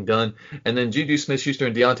getting anything done, and then Juju Smith-Schuster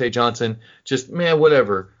and Deontay Johnson, just, man,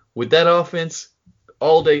 whatever. With that offense,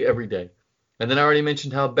 all day, every day. And then I already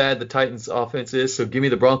mentioned how bad the Titans offense is, so give me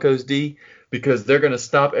the Broncos D because they're going to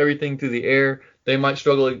stop everything through the air. They might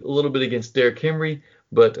struggle a little bit against Derrick Henry,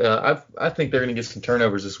 but I think they're going to get some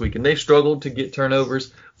turnovers this week. And they've struggled to get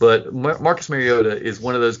turnovers, but Marcus Mariota is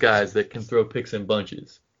one of those guys that can throw picks in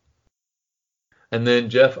bunches. And then,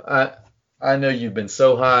 Jeff, I know you've been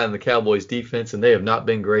so high on the Cowboys defense, and they have not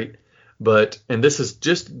been great. And this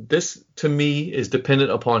to me is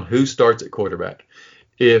dependent upon who starts at quarterback.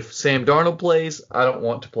 If Sam Darnold plays, I don't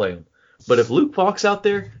want to play him. But if Luke Falk's out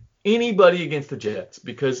there, anybody against the Jets,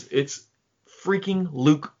 because it's freaking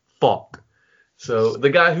Luke Falk. So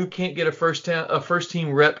the guy who can't get a first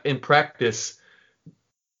team rep in practice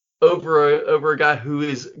over a guy who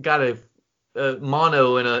has got a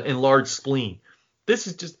mono and an enlarged spleen. This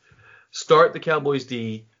is just start the Cowboys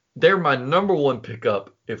D. They're my number 1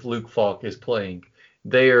 pickup if Luke Falk is playing.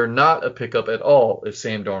 They are not a pickup at all if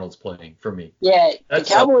Sam Darnold's playing for me. Yeah, the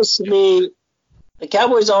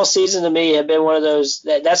Cowboys all season to me have been one of those.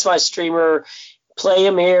 That's my streamer. Play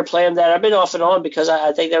him here, play him there. I've been off and on because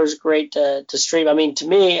I think that was great to stream. I mean, to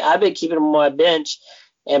me, I've been keeping him on my bench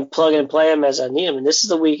and plug and play him as I need him. And this is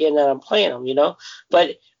the weekend that I'm playing him,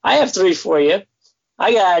 But I have 3 for you.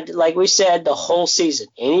 I got, like we said, the whole season.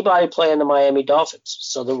 Anybody playing the Miami Dolphins.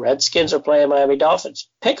 So the Redskins are playing Miami Dolphins.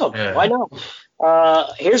 Pick them. Yeah. Why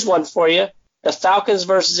not? Here's one for you. The Falcons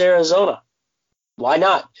versus Arizona. Why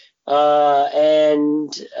not? And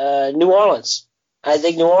New Orleans. I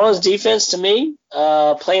think New Orleans defense, to me,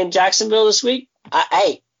 playing Jacksonville this week,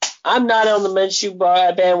 I'm not on the Minshew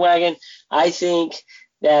bandwagon. I think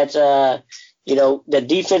that, the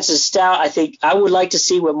defense is stout. I think I would like to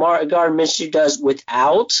see what Gardner Minshew does with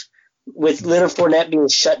Leonard Fournette being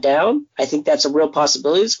shut down. I think that's a real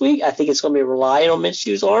possibility this week. I think it's going to be relying on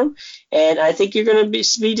Minshew's arm, and I think you're going to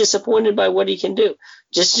be disappointed by what he can do.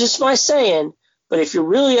 Just my saying, but if you're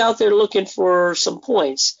really out there looking for some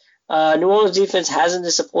points, New Orleans defense hasn't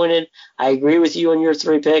disappointed. I agree with you on your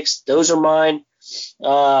 3 picks. Those are mine.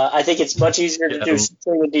 I think it's much easier to do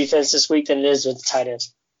something with defense this week than it is with the tight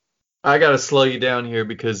ends. I got to slow you down here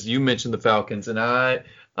because you mentioned the Falcons, and I'm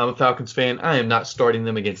a Falcons fan. I am not starting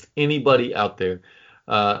them against anybody out there.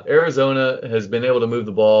 Arizona has been able to move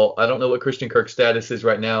the ball. I don't know what Christian Kirk's status is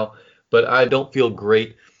right now, but I don't feel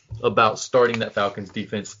great about starting that Falcons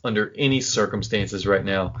defense under any circumstances right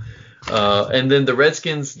now. And then the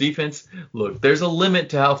Redskins defense, look, there's a limit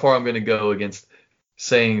to how far I'm going to go against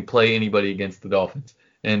saying play anybody against the Dolphins.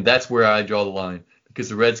 And that's where I draw the line because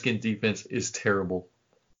the Redskins defense is terrible.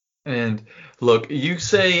 And look, you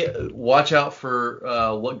say watch out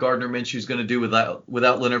for what Gardner Minshew is going to do without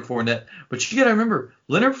Leonard Fournette. But you got to remember,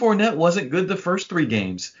 Leonard Fournette wasn't good the first 3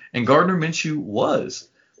 games, and Gardner Minshew was.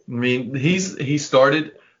 I mean, he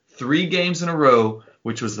started 3 games in a row,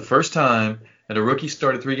 which was the first time that a rookie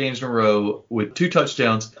started 3 games in a row with 2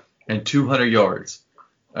 touchdowns and 200 yards.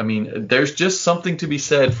 I mean, there's just something to be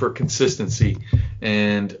said for consistency,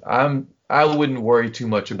 and I wouldn't worry too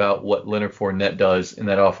much about what Leonard Fournette does in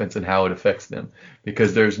that offense and how it affects them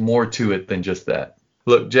because there's more to it than just that.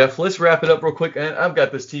 Look, Jeff, let's wrap it up real quick. And I've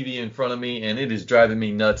got this TV in front of me, and it is driving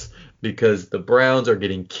me nuts because the Browns are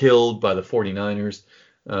getting killed by the 49ers.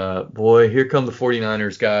 Boy, here come the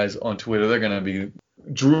 49ers guys on Twitter. They're going to be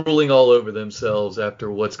drooling all over themselves after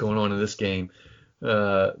what's going on in this game.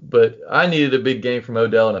 But I needed a big game from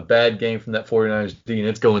Odell and a bad game from that 49ers D, and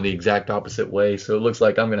it's going the exact opposite way. So it looks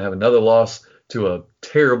like I'm going to have another loss to a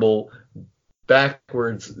terrible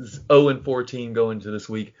backwards 0-4 team going into this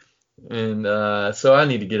week. And so I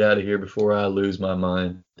need to get out of here before I lose my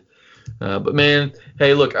mind. But, man,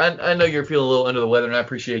 hey, look, I know you're feeling a little under the weather, and I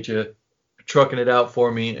appreciate you trucking it out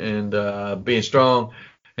for me and being strong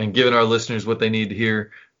and giving our listeners what they need to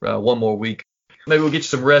hear one more week. Maybe we'll get you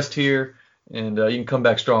some rest here, and you can come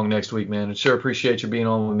back strong next week, man. I sure appreciate you being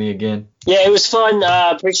on with me again. Yeah, it was fun.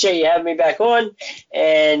 Appreciate you having me back on.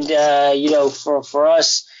 And, for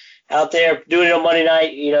us out there doing it on Monday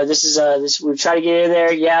night, this we're trying to get in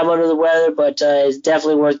there. Yeah, I'm under the weather, but it's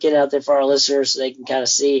definitely worth getting out there for our listeners so they can kind of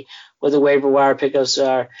see what the waiver wire pickups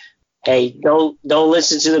are. Hey, don't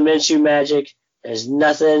listen to the Minshew magic. There's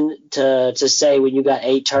nothing to say when you got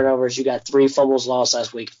 8 turnovers, you got 3 fumbles lost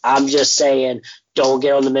last week. I'm just saying, don't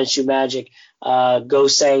get on the Minshew magic. Go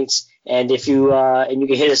Saints, and if you and you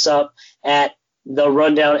can hit us up at the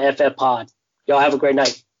Rundown FF Pod. Y'all have a great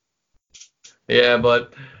night. Yeah,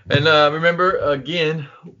 but remember again,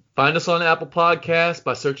 find us on Apple Podcasts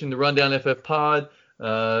by searching the Rundown FF Pod.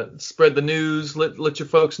 Spread the news. Let your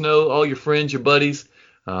folks know, all your friends, your buddies.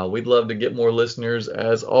 We'd love to get more listeners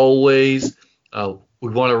as always. We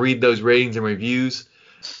want to read those ratings and reviews.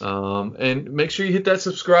 And make sure you hit that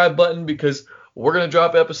subscribe button because we're going to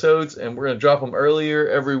drop episodes and we're going to drop them earlier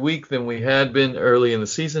every week than we had been early in the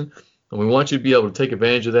season. And we want you to be able to take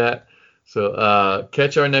advantage of that. So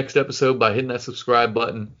catch our next episode by hitting that subscribe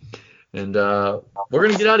button. And we're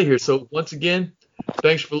going to get out of here. So once again,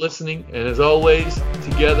 thanks for listening. And as always,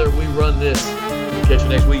 together we run this. Catch you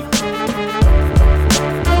next week.